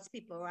God's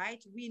people,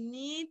 right? We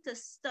need to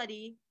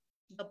study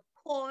the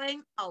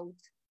pouring out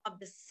of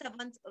the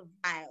seventh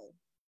vial.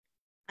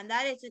 And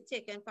that is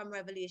taken from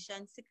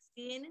Revelation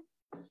 16,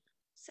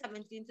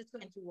 17 to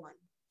 21.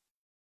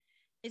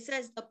 It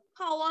says the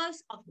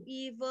powers of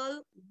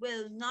evil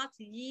will not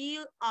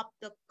yield up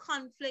the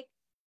conflict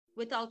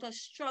without a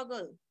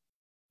struggle.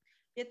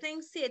 You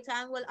think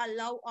Satan will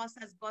allow us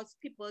as God's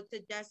people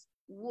to just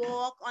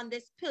walk on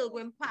this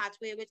pilgrim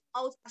pathway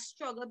without a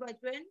struggle,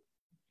 brethren?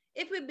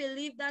 If we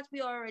believe that,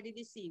 we are already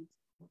deceived.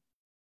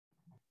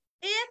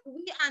 If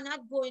we are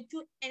not going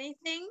to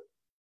anything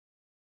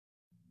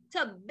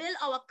to build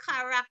our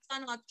character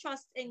and our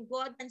trust in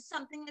God, then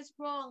something is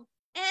wrong.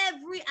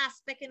 Every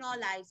aspect in our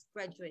lives,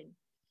 brethren,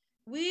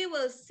 we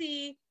will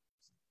see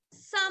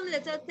some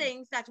little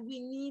things that we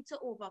need to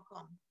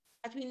overcome,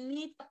 that we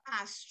need to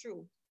pass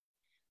through.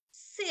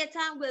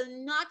 Satan will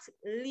not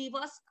leave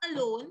us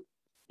alone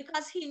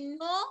because he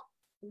knows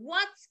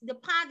what the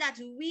path that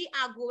we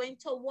are going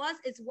towards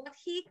is what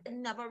he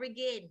can never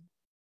regain.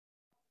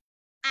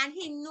 And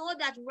he knows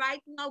that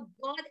right now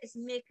God is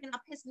making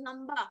up his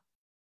number.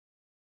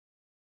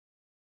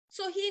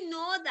 So he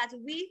knows that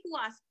we who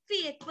are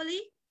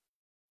faithfully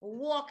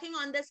walking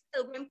on this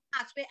pilgrim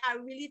pathway are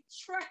really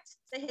threats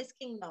to his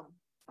kingdom.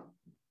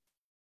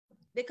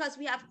 Because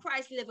we have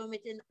Christ living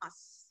within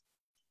us.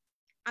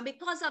 And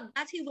because of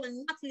that, he will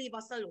not leave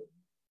us alone.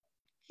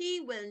 He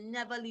will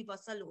never leave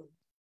us alone.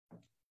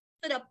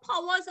 So the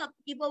powers of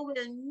evil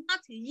will not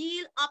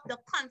yield up the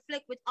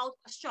conflict without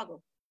a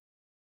struggle.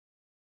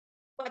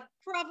 But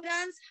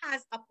providence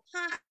has a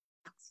part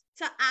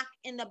to act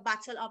in the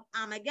battle of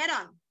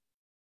Armageddon.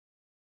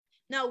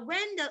 Now,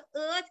 when the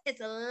earth is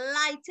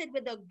lighted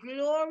with the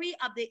glory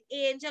of the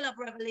angel of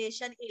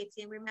Revelation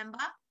 18, remember?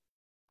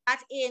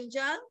 That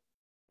angel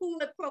who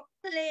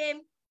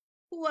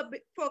will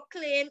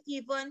proclaim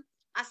even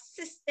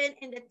assisting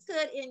in the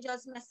third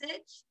angel's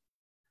message.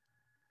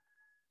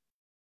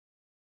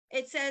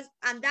 It says,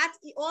 and that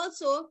he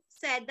also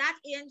said that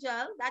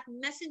angel, that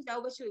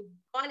messenger, which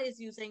God is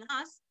using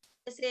us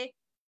to say,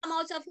 come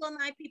out of here,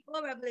 my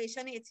people,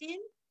 Revelation 18.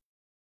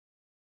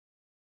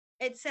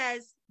 It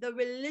says, the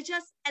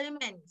religious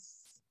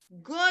elements,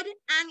 good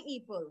and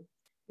evil,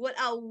 will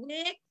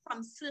awake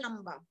from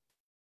slumber,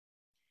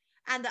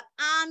 and the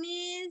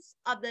armies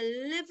of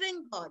the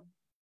living God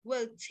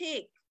will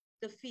take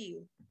the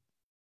field.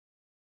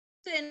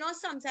 So, you know,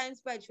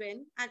 sometimes,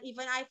 brethren, and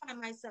even I find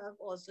myself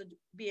also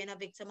being a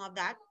victim of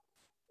that,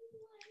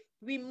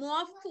 we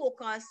more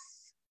focus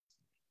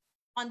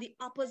on the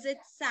opposite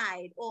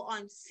side or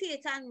on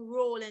Satan's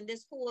role in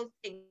this whole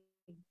thing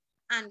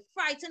and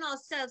frighten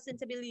ourselves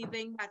into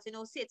believing that, you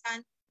know,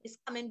 Satan is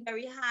coming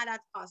very hard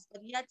at us.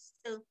 But yet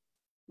still,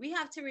 we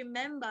have to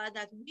remember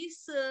that we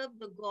serve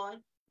the God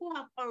who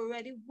have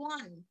already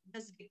won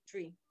this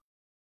victory.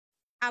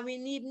 And we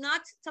need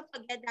not to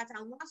forget that.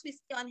 And once we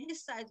stay on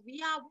his side,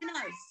 we are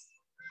winners.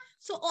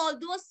 So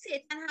although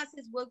Satan has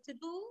his work to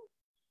do,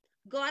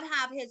 God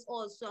have his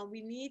also, and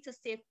we need to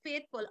stay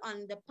faithful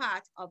on the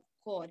part of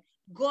God.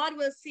 God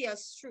will see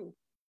us through.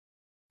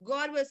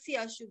 God will see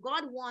us through.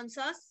 God wants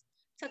us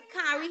to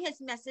carry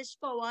his message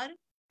forward,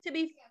 to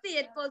be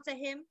faithful to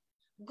him.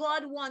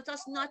 God wants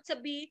us not to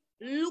be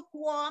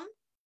lukewarm,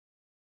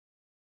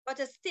 but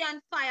to stay on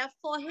fire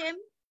for him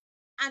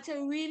and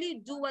to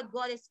really do what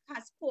God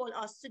has called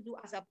us to do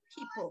as a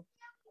people,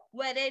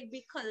 whether it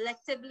be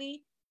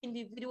collectively,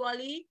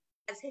 individually,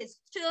 as his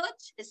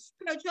church, his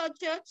spiritual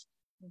church.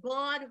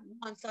 God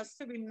wants us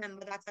to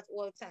remember that at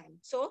all times.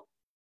 So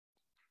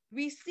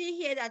we see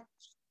here that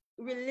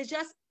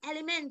religious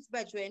elements,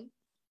 brethren,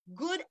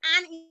 good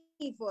and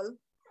evil,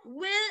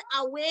 will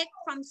awake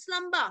from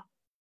slumber.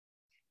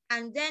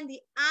 And then the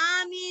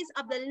armies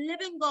of the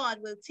living God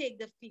will take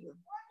the field.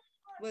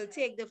 Will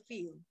take the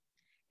field.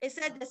 It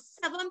said the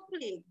seventh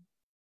plague.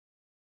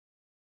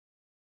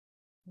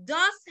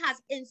 Thus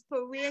has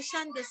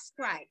inspiration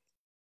described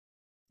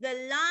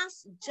the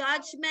last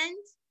judgment,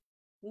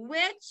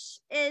 which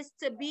is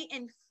to be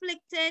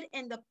inflicted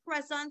in the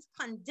present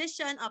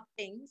condition of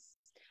things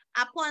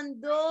upon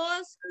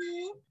those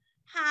who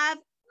have,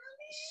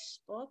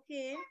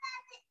 okay,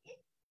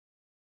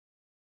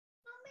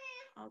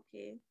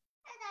 okay,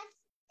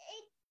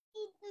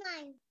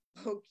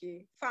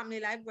 okay, family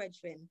life,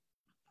 brethren.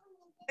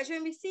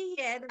 Brethren, we see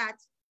here that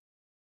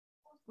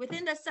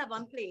within the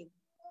seventh plague,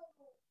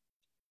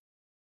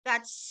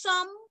 that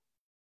some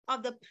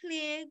of the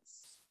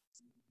plagues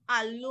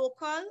are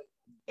local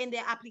in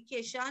their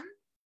application,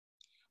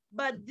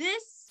 but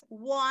this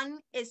one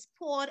is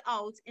poured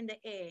out in the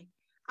air.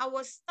 I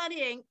was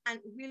studying and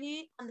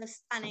really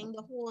understanding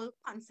the whole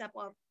concept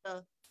of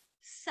the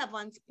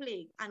seventh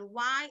plague and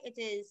why it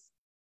is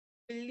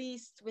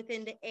released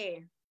within the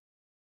air.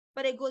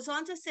 But it goes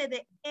on to say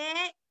the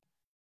air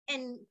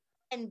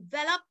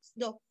envelops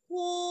the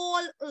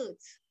whole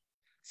earth.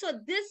 So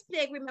this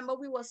plague, remember,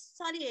 we were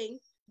studying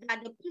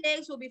that the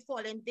plagues will be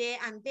falling there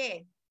and there,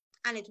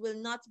 and it will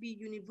not be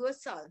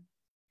universal.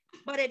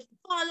 But it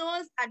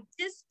follows that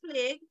this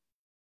plague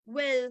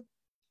will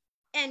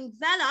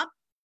envelop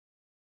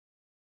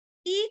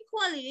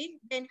equally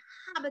the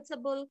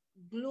inhabitable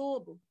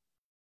globe.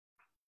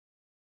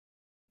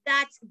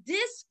 That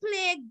this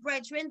plague,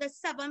 brethren, the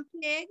seventh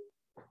plague,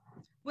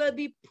 will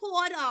be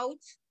poured out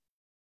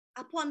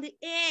upon the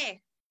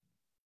air.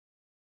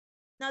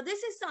 Now,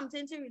 this is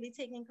something to really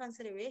take in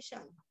consideration.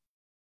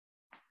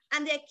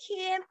 And there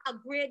came a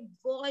great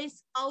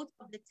voice out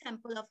of the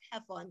temple of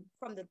heaven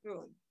from the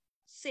throne,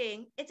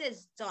 saying, it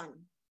is done.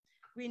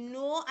 We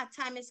know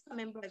a time is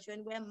coming,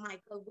 brethren, where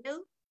Michael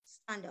will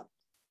stand up.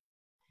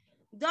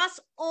 Thus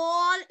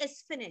all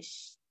is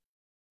finished.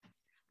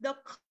 The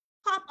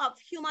cup of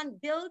human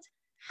guilt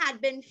had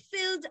been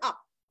filled up.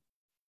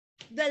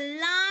 The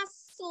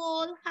last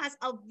soul has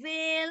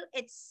availed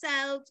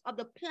itself of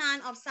the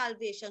plan of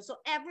salvation. So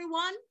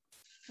everyone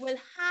will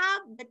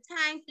have the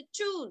time to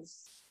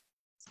choose.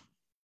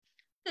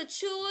 To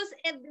choose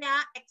if they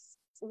are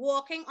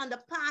walking on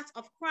the path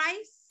of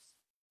Christ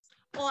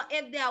or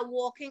if they are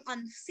walking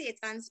on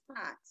Satan's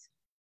path.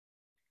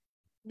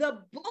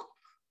 The book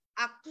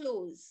are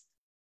closed.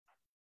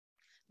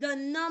 The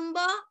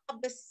number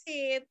of the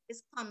saved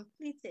is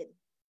completed.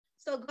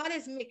 So God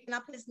is making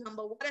up his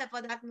number,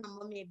 whatever that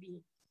number may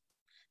be.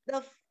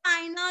 The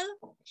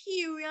final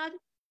period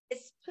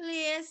is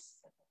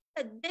placed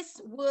to this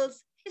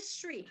world's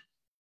history.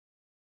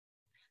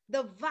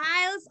 The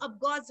vials of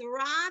God's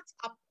wrath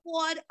are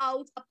poured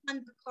out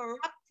upon the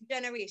corrupt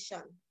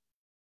generation.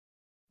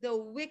 The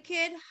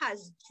wicked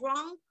has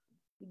drunk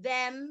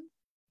them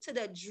to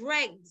the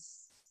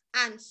dregs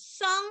and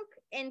sunk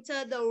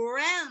into the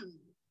realm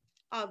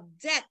of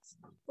death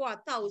for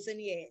 1,000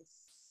 years.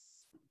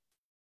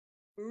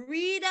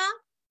 Reader,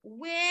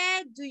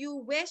 where do you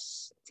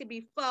wish to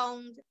be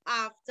found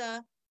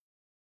after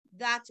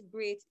that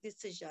great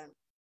decision?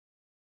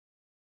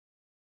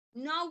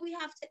 Now we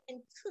have to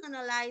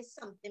internalize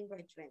something,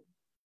 brethren.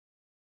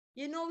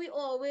 You know, we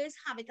always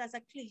have it as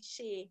a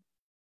cliche,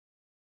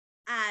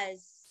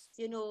 as,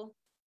 you know,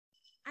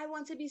 I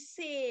want to be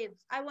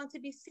saved. I want to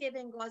be saved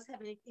in God's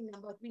heavenly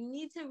kingdom, but we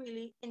need to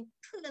really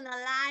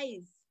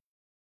internalize.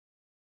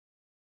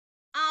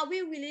 Are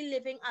we really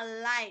living a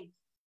life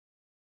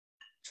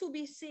to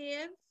be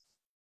saved?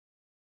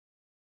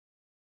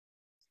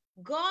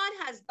 God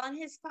has done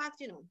his part,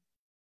 you know.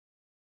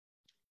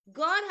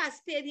 God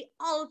has paid the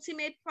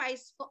ultimate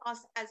price for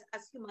us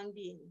as human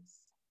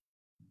beings.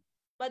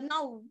 But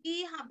now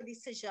we have a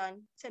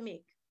decision to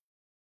make.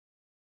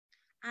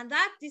 And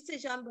that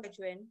decision,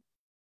 brethren,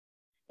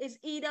 is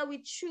either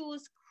we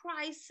choose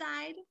Christ's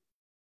side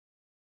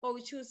or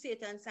we choose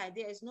Satan's side.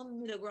 There is no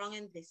middle ground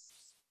in this.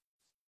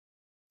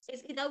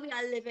 It's either we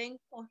are living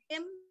for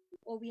him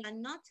or we are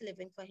not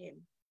living for him.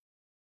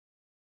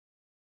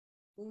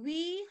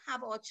 We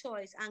have our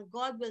choice, and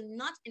God will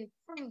not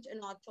infringe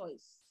on our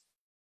choice.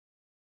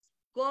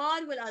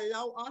 God will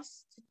allow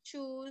us to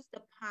choose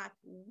the path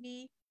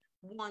we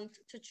want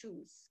to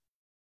choose.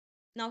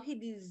 Now, he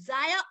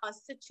desires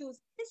us to choose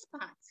his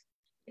path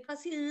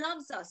because he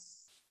loves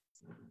us.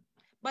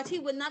 But he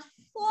will not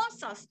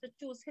force us to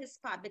choose his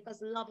path because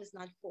love is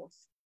not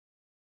forced.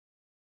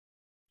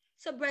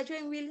 So,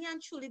 brethren, really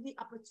and truly, the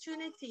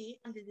opportunity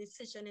and the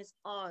decision is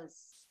ours.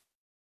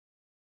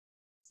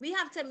 We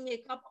have to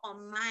make up our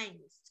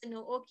minds to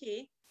know,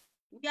 okay,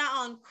 we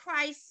are on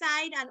Christ's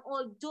side, and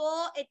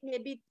although it may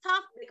be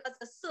tough because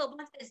the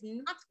servant is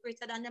not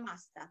greater than the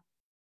master,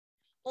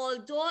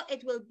 although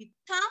it will be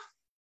tough,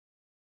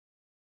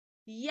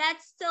 yet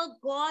still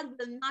God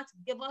will not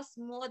give us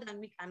more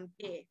than we can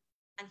bear.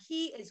 And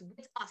he is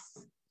with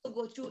us to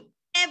go through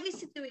every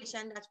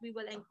situation that we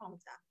will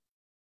encounter.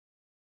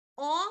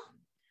 Or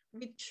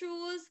we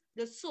choose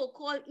the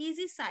so-called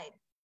easy side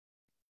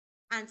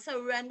and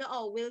surrender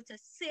our will to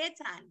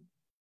Satan,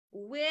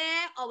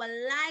 where our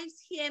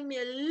lives here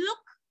may look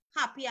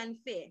happy and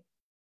fair,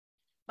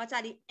 but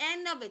at the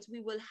end of it, we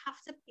will have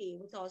to pay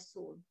with our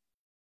soul.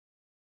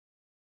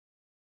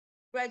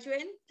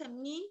 Brethren, to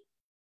me,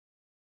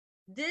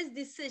 this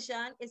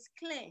decision is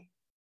clear.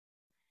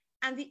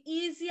 And the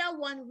easier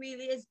one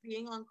really is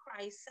being on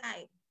Christ's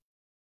side.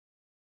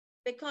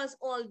 Because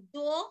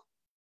although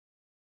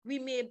we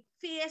may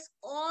face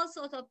all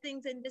sorts of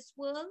things in this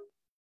world,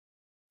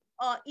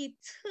 our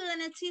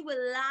eternity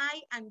will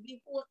lie and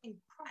be held in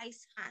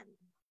Christ's hand,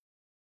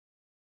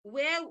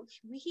 where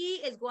he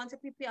is going to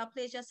prepare a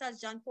place, just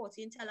as John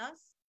 14 tells us.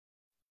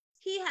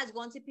 He has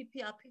gone to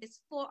prepare a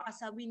place for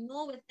us, and we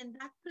know within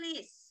that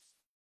place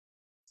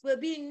will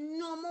be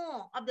no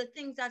more of the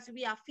things that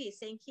we are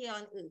facing here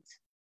on earth,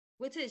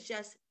 which is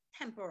just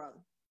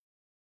temporal.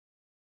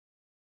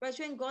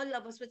 Brethren, God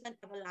loves us with an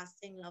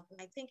everlasting love, and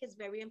I think it's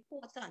very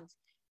important.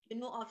 You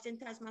know,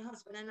 oftentimes my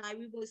husband and I,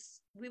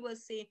 we will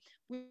say,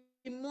 we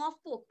more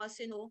focus,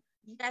 you know,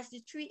 yes, the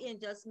three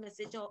angels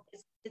message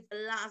is the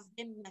last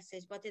day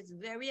message, but it's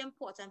very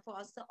important for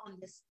us to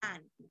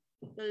understand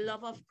the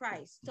love of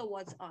Christ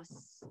towards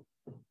us.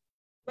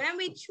 When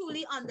we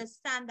truly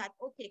understand that,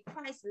 okay,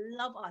 Christ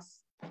loves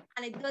us,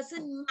 and it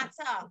doesn't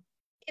matter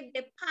if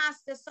they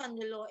pass the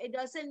Sunday law, it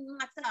doesn't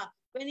matter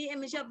when the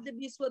image of the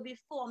beast will be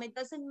formed, it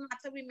doesn't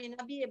matter, we may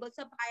not be able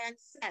to buy and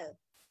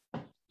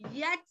sell.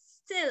 Yet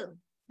still,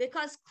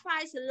 because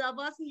Christ loves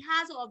us, he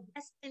has our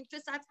best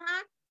interest at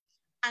heart,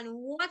 and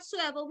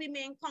whatsoever we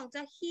may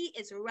encounter, he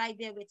is right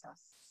there with us.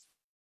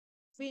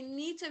 We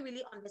need to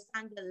really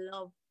understand the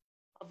love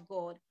of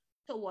God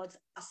towards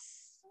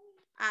us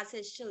as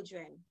his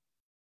children.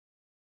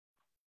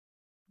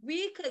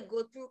 We could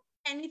go through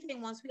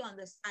anything once we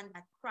understand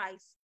that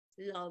Christ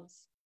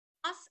loves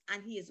us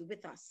and he is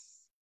with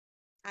us.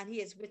 And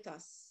he is with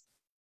us.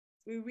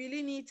 We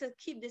really need to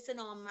keep this in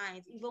our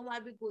minds, even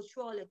while we go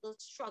through our little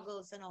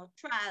struggles and our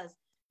trials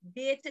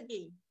day to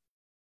day,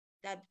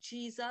 that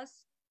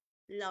Jesus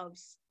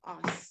loves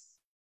us.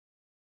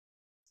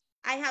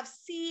 I have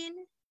seen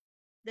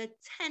the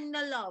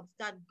tender love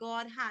that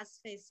God has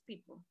for his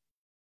people.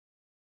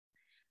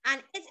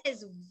 And it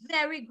is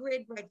very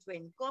great,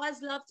 brethren.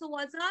 God's love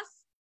towards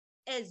us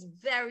is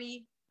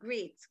very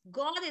great.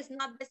 God is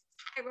not this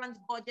tyrant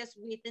God just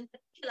waiting to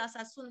kill us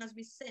as soon as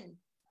we sin.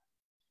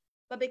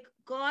 But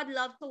God's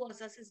love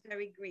towards us is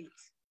very great.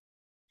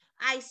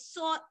 I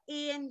saw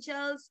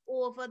angels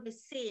over the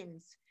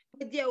saints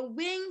with their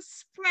wings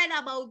spread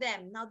about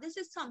them. Now, this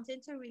is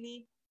something to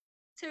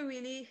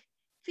really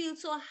feel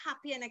so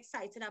happy and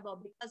excited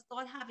about, because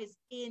God have his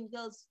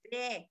angels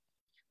there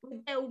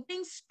with their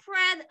wings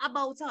spread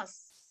about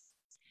us.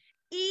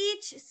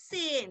 Each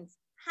saint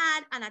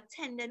had an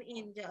attendant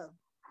angel.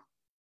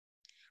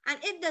 And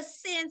if the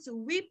saints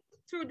weep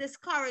through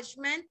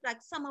discouragement,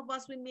 like some of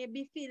us, we may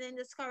be feeling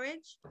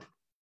discouraged,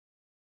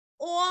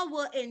 or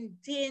were in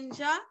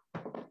danger,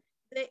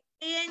 the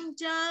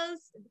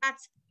angels that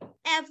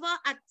ever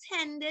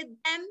attended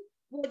them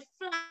would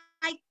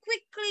fly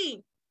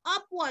quickly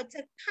upward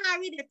to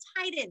carry the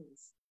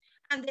tidings.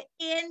 And the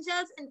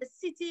angels in the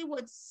city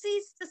would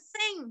cease to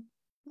sing.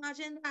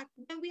 Imagine that.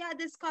 When we are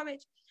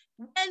discouraged,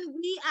 when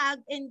we are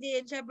in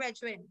danger,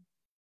 brethren,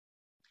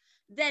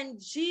 then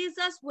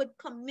Jesus would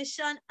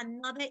commission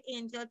another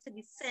angel to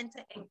be sent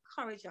to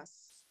encourage us,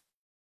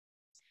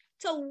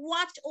 to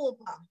watch over,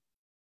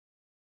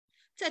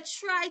 to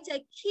try to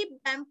keep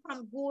them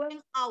from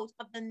going out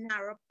of the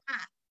narrow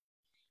path.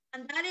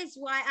 And that is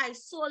why I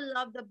so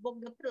love the book,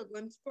 The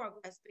Pilgrim's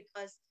Progress,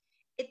 because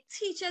it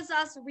teaches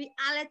us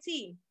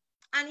reality.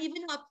 And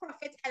even our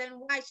prophet Ellen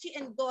White, she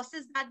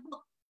endorses that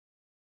book.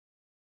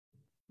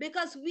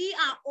 Because we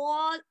are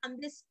all on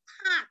this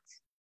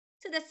path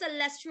to the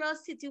celestial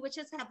city, which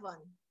is heaven.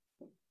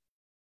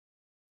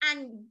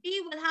 And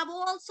we will have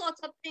all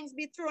sorts of things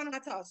be thrown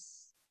at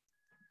us.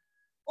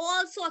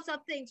 All sorts of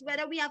things,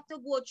 whether we have to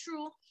go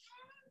through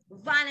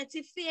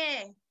Vanity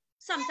Fair.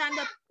 Sometimes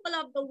the pull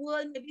of the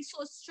world may be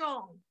so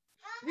strong.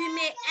 We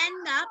may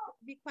end up,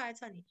 be quiet,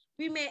 honey.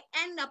 We may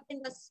end up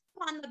in the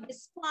swamp of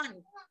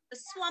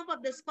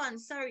the spun,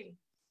 sorry.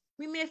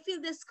 We may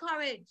feel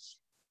discouraged.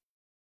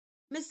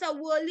 Mr.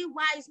 Worldly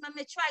Wiseman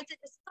may try to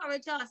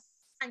discourage us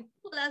and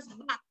pull us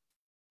back.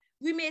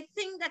 We may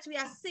think that we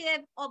are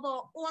saved of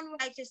our own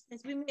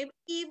righteousness. We may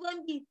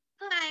even be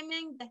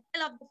climbing the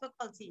hill of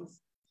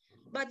difficulties.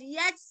 But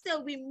yet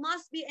still, we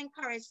must be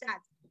encouraged that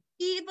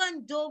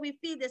even though we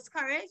feel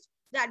discouraged,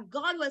 that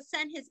God will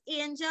send his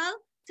angel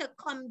to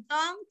come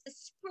down, to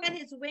spread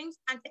his wings,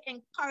 and to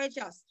encourage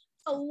us,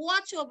 to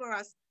watch over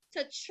us,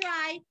 to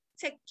try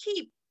to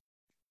keep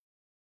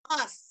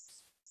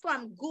us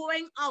from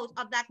going out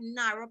of that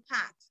narrow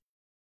path.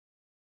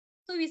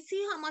 So we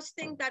see how much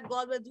things that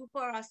God will do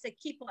for us to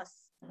keep us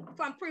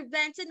from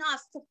preventing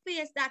us to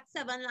face that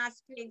 7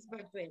 last plagues,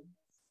 brethren.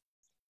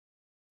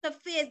 To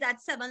face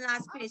that 7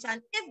 last plagues.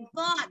 And if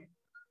God,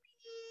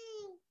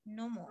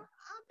 no more.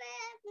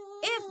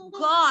 If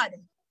God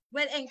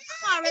will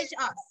encourage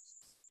us,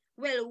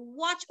 will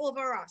watch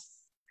over us,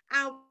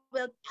 and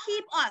will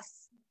keep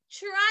us,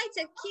 try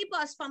to keep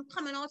us from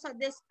coming out of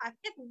this path.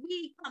 If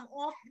we come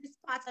off this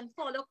path and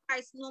follow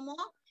Christ no more,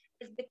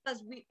 it's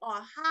because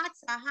our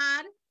hearts are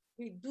hard,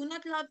 we do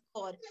not love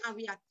God, and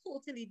we are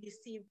totally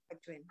deceived,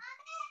 brethren.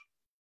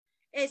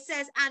 It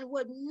says, and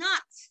would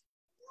not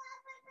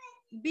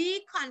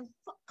be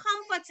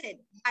comforted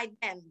by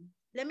them.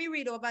 Let me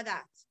read over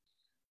that.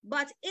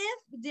 But if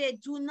they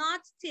do not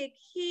take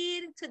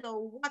heed to the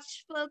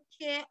watchful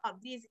care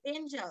of these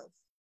angels,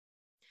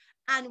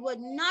 and would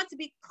not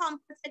be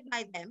comforted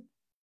by them,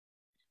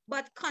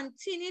 but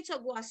continue to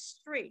go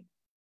astray,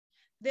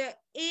 the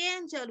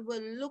angel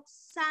will look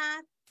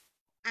sad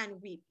and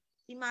weep.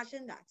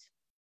 Imagine that.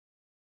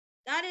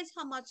 That is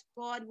how much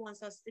God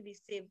wants us to be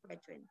saved,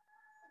 brethren.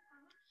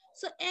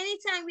 So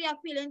anytime we are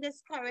feeling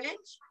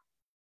discouraged,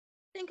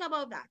 think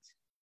about that.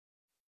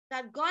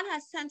 That God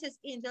has sent his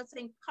angels to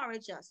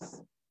encourage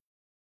us.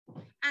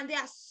 And there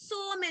are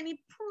so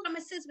many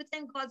promises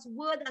within God's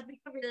word that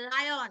we can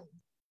rely on.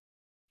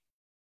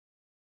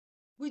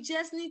 We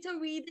just need to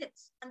read it.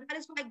 And that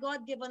is why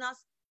God given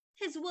us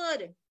his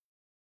word.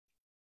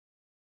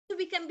 So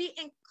we can be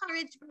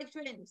encouraged,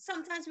 brethren.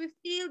 Sometimes we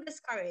feel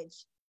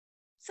discouraged.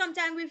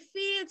 Sometimes we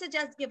feel to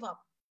just give up.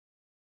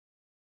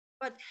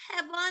 But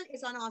heaven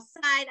is on our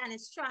side and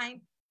is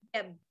trying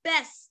their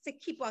best to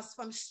keep us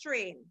from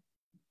straying.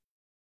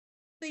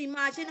 So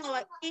imagine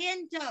our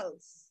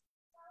angels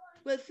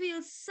will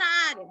feel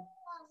sad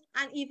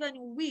and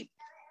even weep.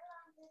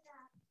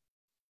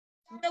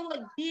 They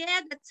will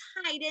bear the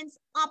tidings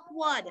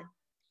upward,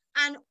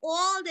 and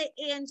all the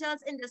angels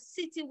in the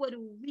city would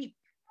weep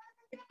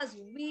because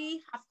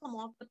we have come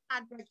off the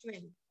path,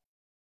 brethren.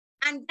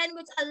 And then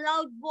with a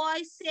loud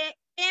voice say,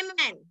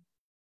 Amen.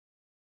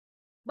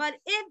 But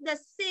if the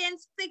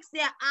saints fix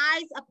their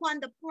eyes upon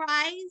the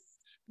prize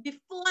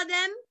before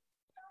them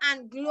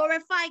and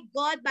glorify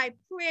God by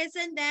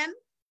praising him,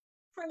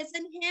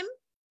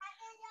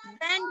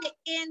 then the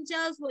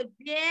angels would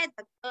bear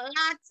the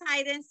glad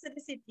tidings to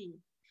the city.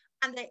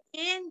 And the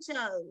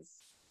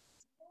angels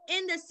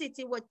in the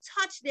city would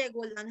touch their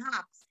golden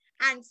harps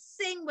and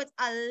sing with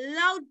a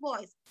loud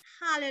voice,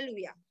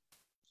 hallelujah.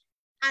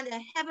 And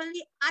the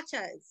heavenly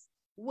archers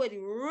would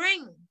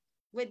ring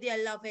with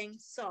their loving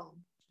song.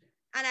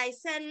 And I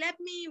said, let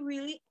me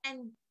really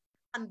end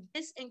on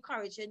this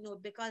encouraging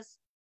note, because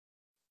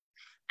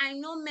I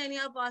know many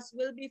of us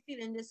will be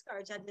feeling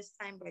discouraged at this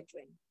time,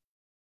 brethren.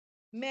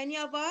 Many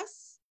of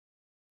us,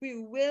 we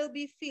will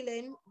be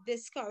feeling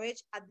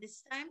discouraged at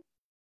this time.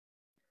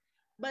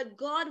 But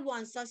God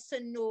wants us to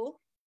know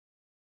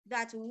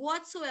that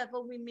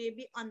whatsoever we may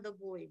be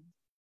undergoing,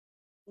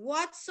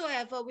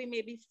 whatsoever we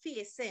may be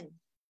facing,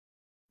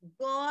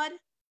 God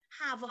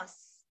have us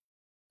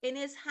in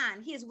his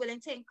hand. He is willing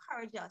to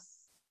encourage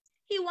us.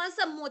 He wants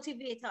to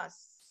motivate us.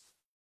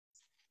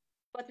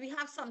 But we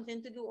have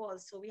something to do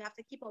also. We have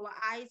to keep our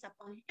eyes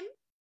upon him.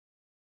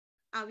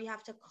 And we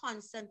have to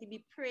constantly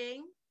be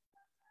praying,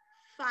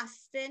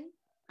 fasting,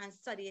 and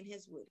studying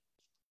his word.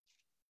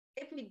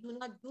 If we do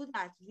not do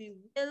that, we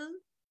will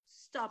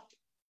stop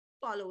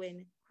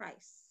following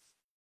Christ.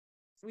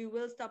 We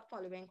will stop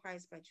following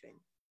Christ, brethren.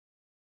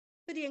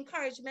 So the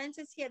encouragement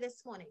is here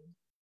this morning.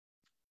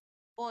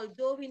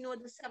 Although we know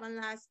the 7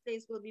 last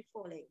days will be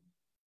falling,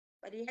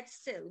 but yet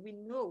still we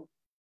know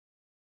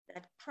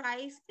that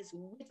Christ is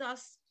with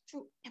us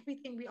through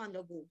everything we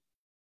undergo.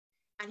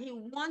 And he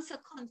wants to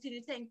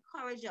continue to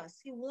encourage us.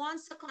 He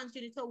wants to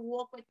continue to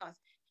walk with us.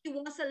 He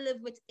wants to live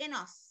within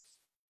us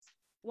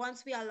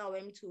once we allow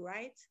him to,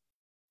 right?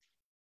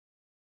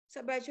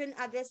 So, brethren,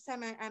 at this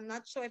time, I'm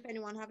not sure if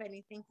anyone have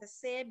anything to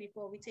say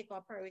before we take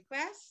our prayer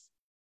requests.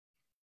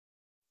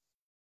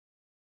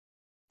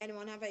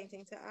 Anyone have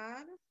anything to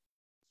add?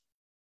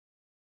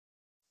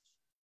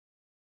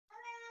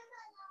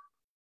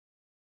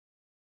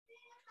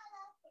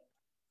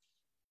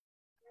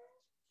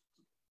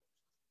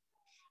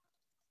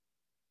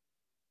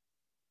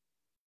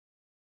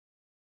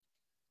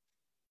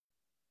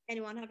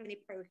 Anyone have any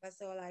prayer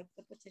requests or like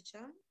the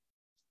petition?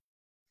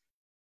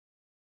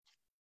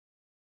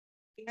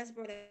 Yes,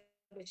 Brother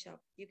Bishop,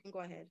 you can go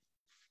ahead.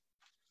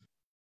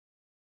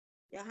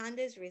 Your hand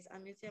is raised.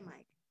 Unmute your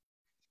mic.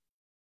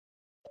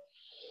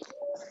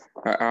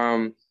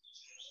 Um,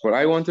 well,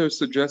 I want to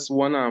suggest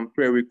one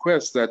prayer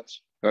request that,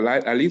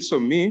 at least for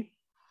me,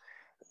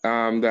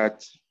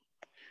 that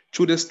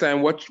through this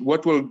time, what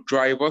will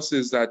drive us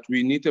is that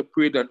we need to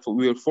pray that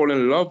we will fall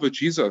in love with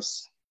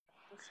Jesus.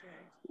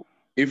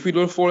 If we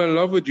don't fall in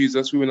love with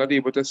Jesus, we will not be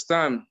able to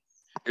stand.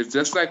 It's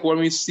just like when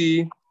we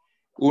see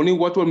only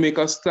what will make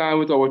us stand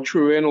with our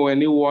children or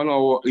anyone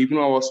or even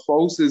our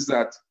spouse is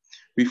that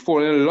we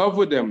fall in love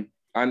with them.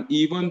 And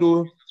even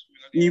though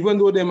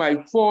they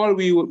might fall,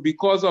 we will,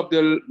 because of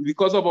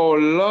our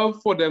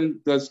love for them,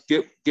 does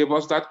give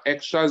us that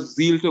extra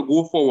zeal to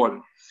go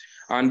forward.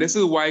 And this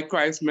is why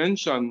Christ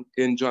mentioned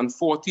in John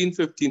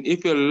 14:15,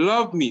 if you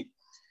love me.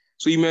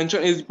 So he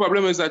mentioned his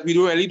problem is that we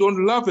really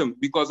don't love him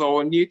because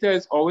our nature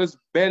is always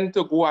bent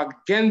to go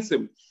against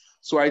him.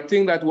 So I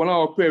think that one of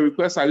our prayer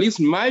requests, at least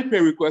my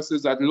prayer request,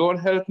 is that Lord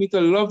help me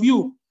to love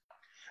you.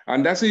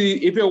 And that's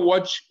if you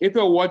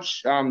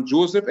watch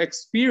Joseph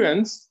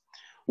experience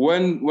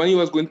when he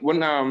was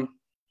going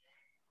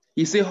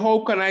he said,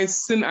 how can I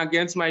sin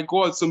against my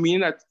God? So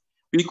meaning that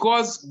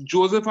because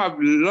Joseph have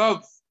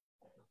loved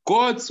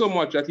God so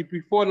much that he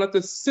preferred not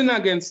to sin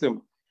against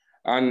him,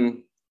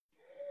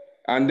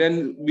 and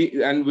then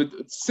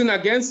with sin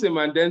against him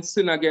and then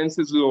sin against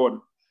his Lord.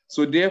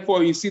 So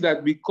therefore, you see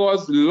that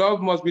because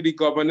love must be the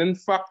governing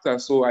factor.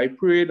 So I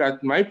pray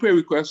that my prayer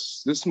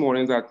request this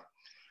morning is that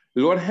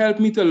Lord help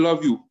me to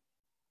love you.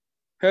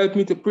 Help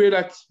me to pray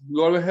that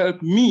Lord will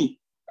help me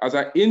as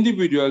an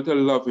individual to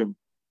love him.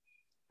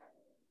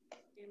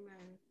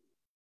 Amen.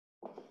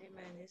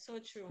 Amen. It's so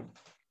true.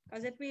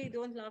 Because if we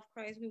don't love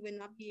Christ, we will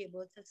not be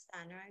able to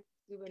stand, right?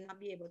 We will not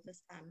be able to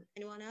stand.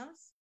 Anyone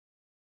else?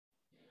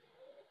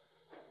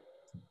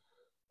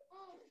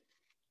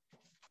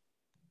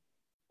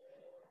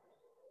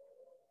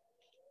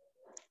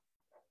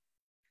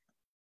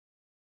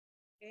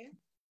 Okay.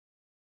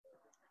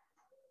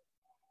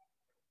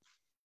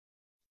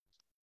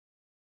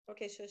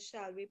 Okay, so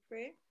shall we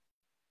pray?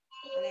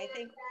 And I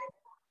think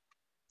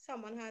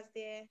someone has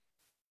their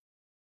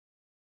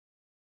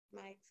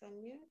mics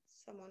on mute.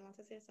 Someone wants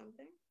to say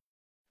something?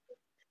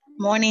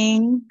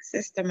 Morning,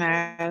 Sister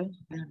Mal and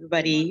Good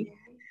everybody. morning.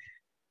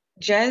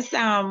 Just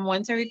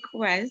want to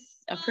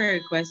request a prayer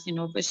request,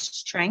 for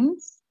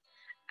strength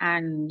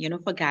and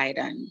for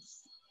guidance.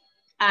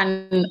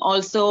 And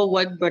also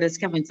what Brother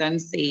Skevington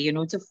say,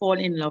 to fall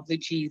in love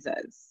with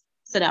Jesus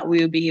so that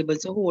we'll be able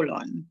to hold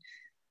on.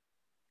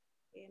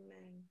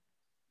 Amen.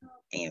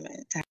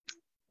 Amen.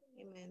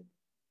 Amen.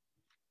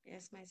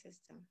 Yes, my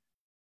sister.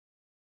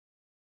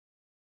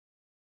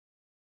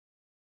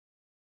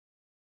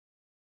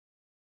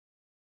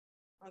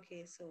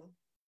 Okay, so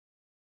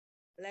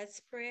let's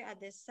pray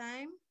at this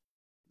time.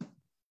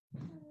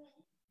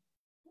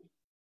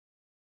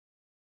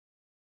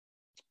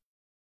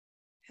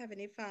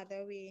 Heavenly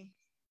Father, we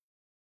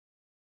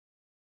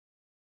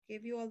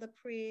give you all the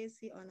praise,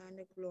 the honor, and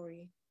the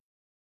glory.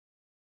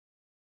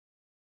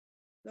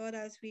 Lord,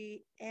 as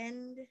we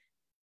end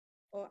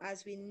or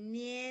as we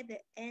near the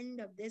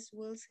end of this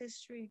world's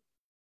history,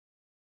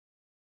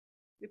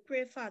 we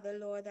pray, Father,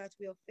 Lord, that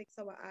we'll fix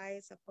our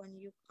eyes upon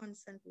you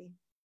constantly.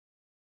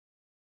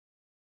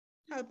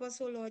 Help us,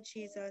 O Lord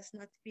Jesus,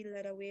 not to be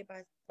led away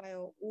by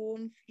our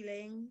own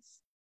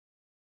feelings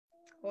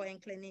or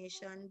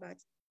inclination, but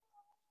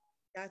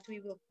that we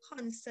will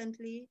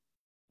constantly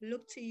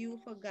look to you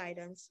for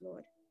guidance,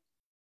 Lord.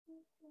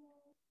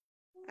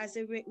 As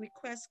the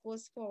request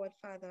goes forward,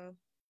 Father,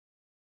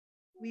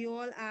 we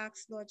all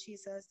ask, Lord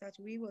Jesus, that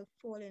we will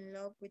fall in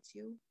love with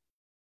you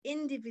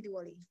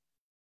individually.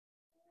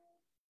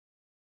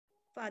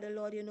 Father,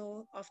 Lord,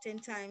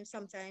 oftentimes,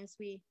 sometimes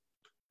we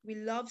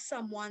love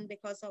someone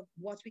because of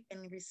what we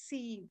can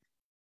receive.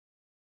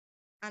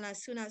 And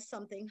as soon as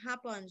something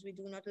happens, we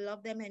do not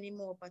love them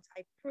anymore. But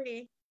I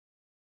pray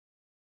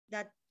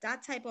that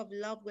that type of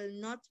love will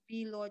not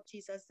be, Lord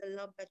Jesus, the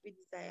love that we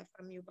desire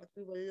from you, but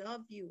we will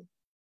love you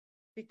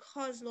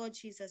because, Lord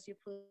Jesus, you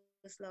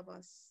first love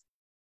us.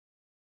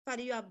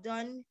 Father, you have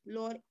done,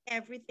 Lord,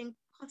 everything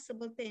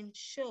possible to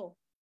ensure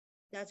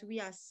that we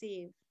are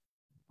saved.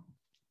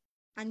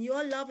 And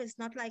your love is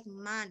not like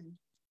man.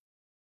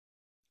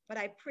 But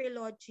I pray,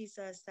 Lord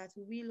Jesus, that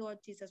we, Lord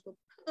Jesus, will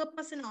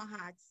purpose in our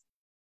hearts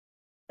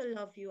to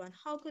love you. And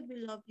how could we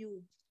love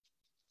you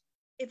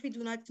if we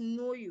do not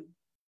know you?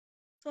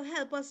 So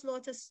help us,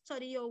 Lord, to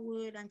study your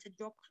word and to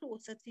draw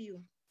closer to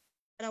you.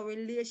 That our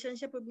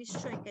relationship will be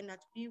strengthened,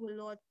 that we will,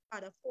 Lord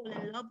Father, fall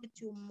in love with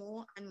you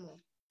more and more.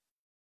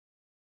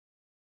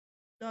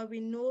 Lord, we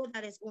know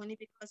that it's only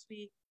because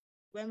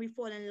when we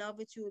fall in love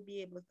with you, we'll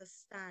be able to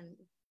stand.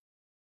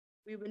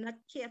 We will not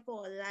care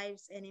for our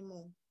lives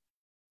anymore.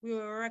 We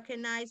will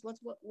recognize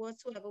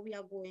whatsoever we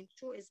are going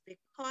through is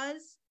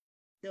because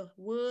the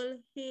world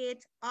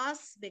hates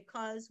us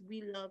because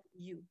we love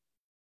you.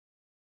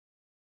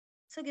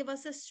 So give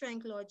us the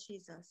strength, Lord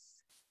Jesus.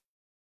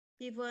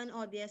 Even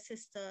our dear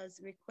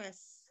sisters'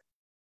 requests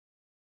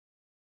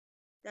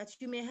that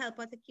you may help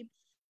her to keep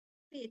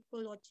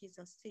faithful, Lord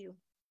Jesus, to you.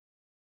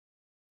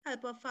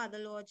 Help her, Father,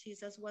 Lord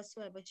Jesus,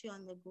 whatsoever she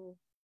undergo.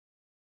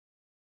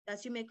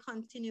 That you may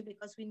continue,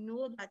 because we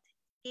know that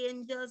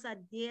angels are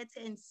there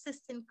to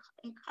insist in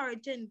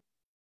encouraging,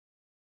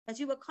 that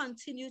you will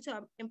continue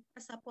to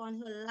impress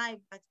upon her life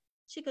that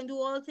she can do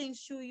all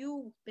things through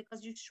you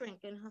because you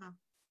strengthen her.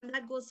 And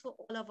that goes for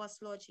all of us,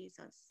 Lord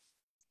Jesus.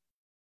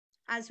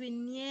 As we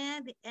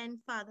near the end,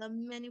 Father,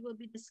 many will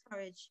be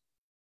discouraged.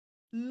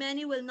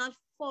 Many will not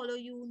follow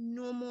you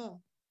no more.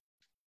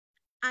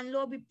 And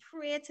Lord, we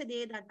pray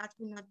today that that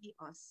will not be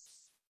us.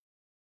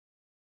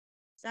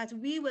 That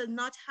we will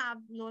not have,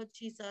 Lord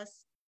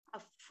Jesus, a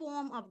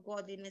form of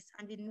godliness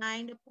and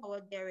denying the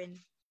power therein.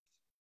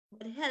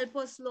 But help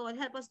us, Lord,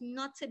 help us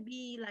not to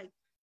be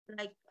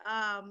like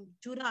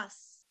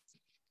Judas,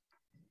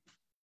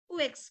 who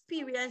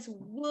experienced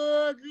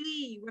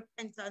worldly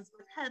repentance,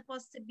 but help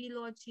us to be,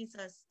 Lord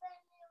Jesus,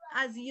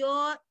 as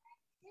your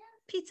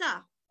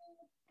Peter,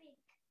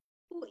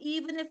 who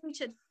even if we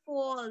should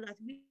fall, that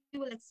we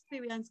will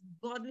experience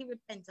godly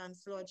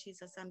repentance, Lord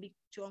Jesus, and be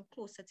drawn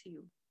closer to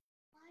you.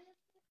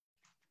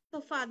 So,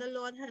 Father,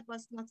 Lord, help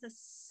us not to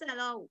sell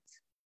out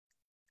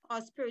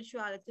our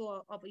spirituality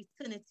or of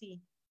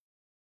eternity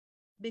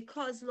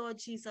because, Lord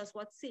Jesus,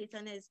 what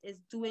Satan is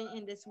doing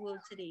in this world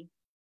today.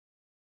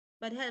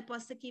 But help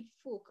us to keep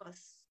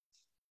focus.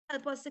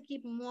 Help us to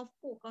keep more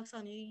focus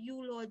on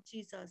you, Lord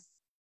Jesus,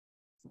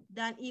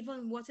 than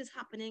even what is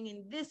happening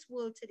in this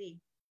world today.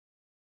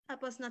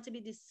 Help us not to be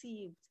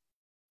deceived,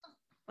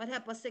 but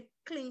help us to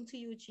cling to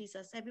you,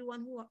 Jesus.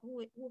 Everyone who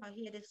are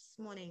here this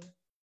morning,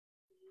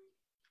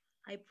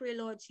 I pray,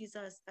 Lord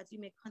Jesus, that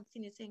you may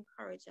continue to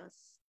encourage us,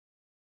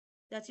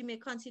 that you may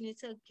continue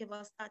to give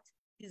us that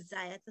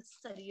desire to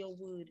study your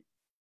word,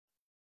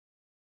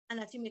 and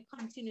that you may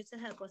continue to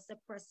help us to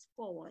press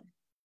forward.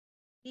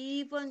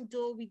 Even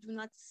though we do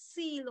not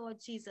see, Lord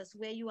Jesus,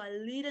 where you are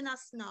leading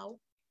us now,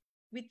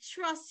 we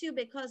trust you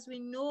because we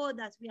know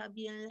that we are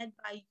being led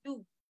by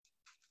you,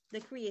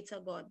 the Creator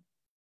God.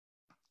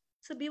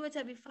 So be with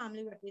every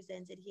family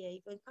represented here.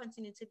 You can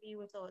continue to be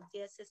with our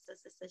dear sister,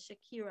 Sister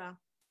Shakira.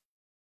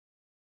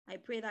 I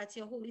pray that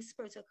your Holy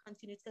Spirit will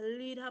continue to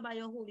lead her by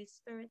your Holy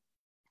Spirit.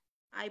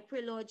 I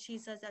pray, Lord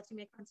Jesus, that you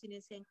may continue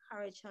to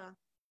encourage her.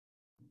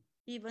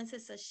 Even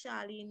Sister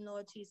Charlene,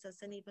 Lord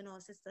Jesus, and even our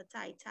Sister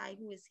Tai Tai,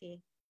 who is here.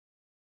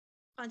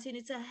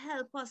 Continue to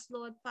help us,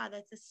 Lord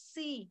Father, to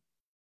see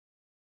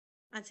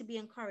and to be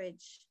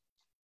encouraged.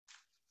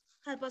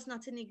 Help us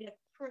not to neglect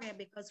prayer,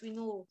 because we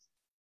know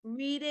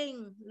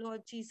reading,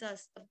 Lord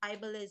Jesus, the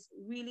Bible is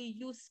really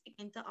you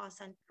speaking to us,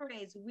 and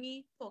prayer is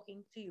we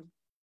talking to you.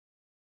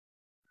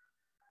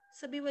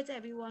 So be with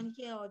everyone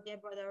here, our dear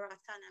brother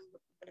Ratan and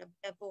brother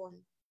Bevon,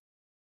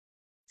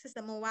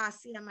 Sister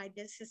Mawasi, and my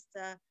dear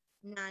sister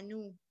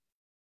Nanu,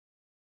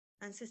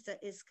 and Sister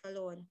Iska,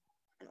 Lord,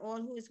 and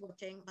all who is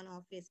watching on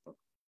our Facebook.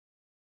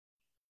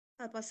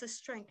 Help us to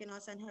strengthen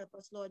us and help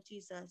us, Lord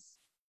Jesus,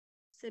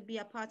 to be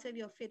a part of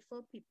your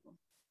faithful people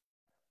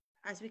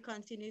as we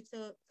continue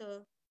to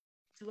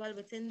dwell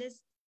within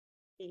this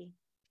day.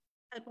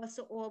 Help us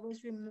to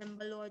always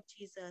remember, Lord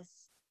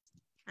Jesus,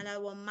 and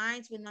our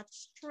minds will not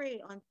stray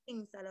on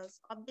things that are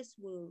of this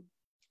world,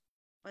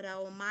 but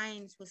our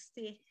minds will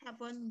stay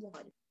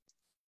heavenward,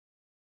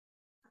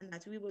 and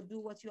that we will do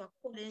what you are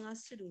calling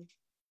us to do.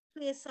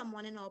 Place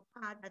someone in our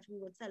path that we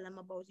will tell them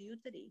about you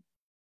today.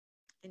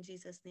 In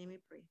Jesus' name we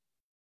pray.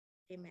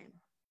 Amen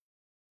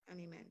and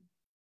amen.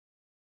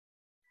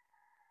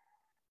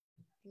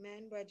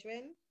 Amen,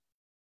 brethren.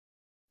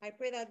 I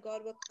pray that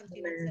God will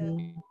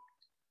continue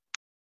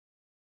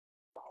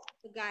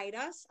to guide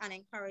us and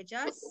encourage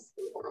us.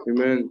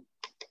 Amen.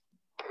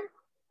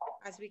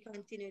 As we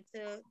continue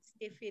to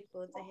stay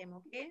faithful to him,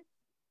 okay?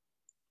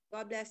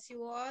 God bless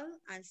you all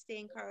and stay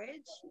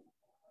encouraged,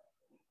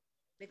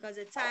 because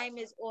the time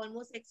is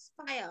almost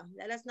expired.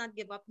 Let us not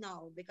give up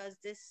now, because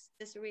this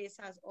race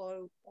has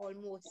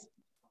almost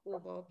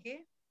over, okay?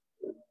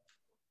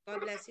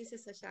 God bless you,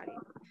 Sister Shari.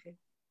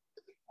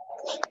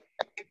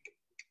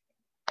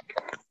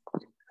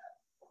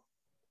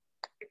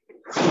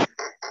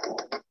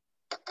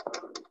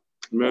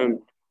 Amen.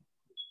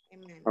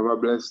 Amen. Have a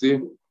blessed day.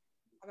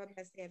 Have a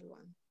blessed day,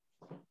 everyone.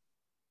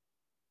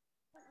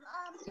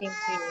 Thank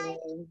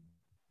you.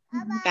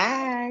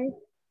 Bye.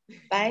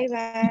 Bye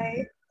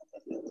bye.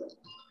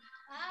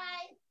 Bye.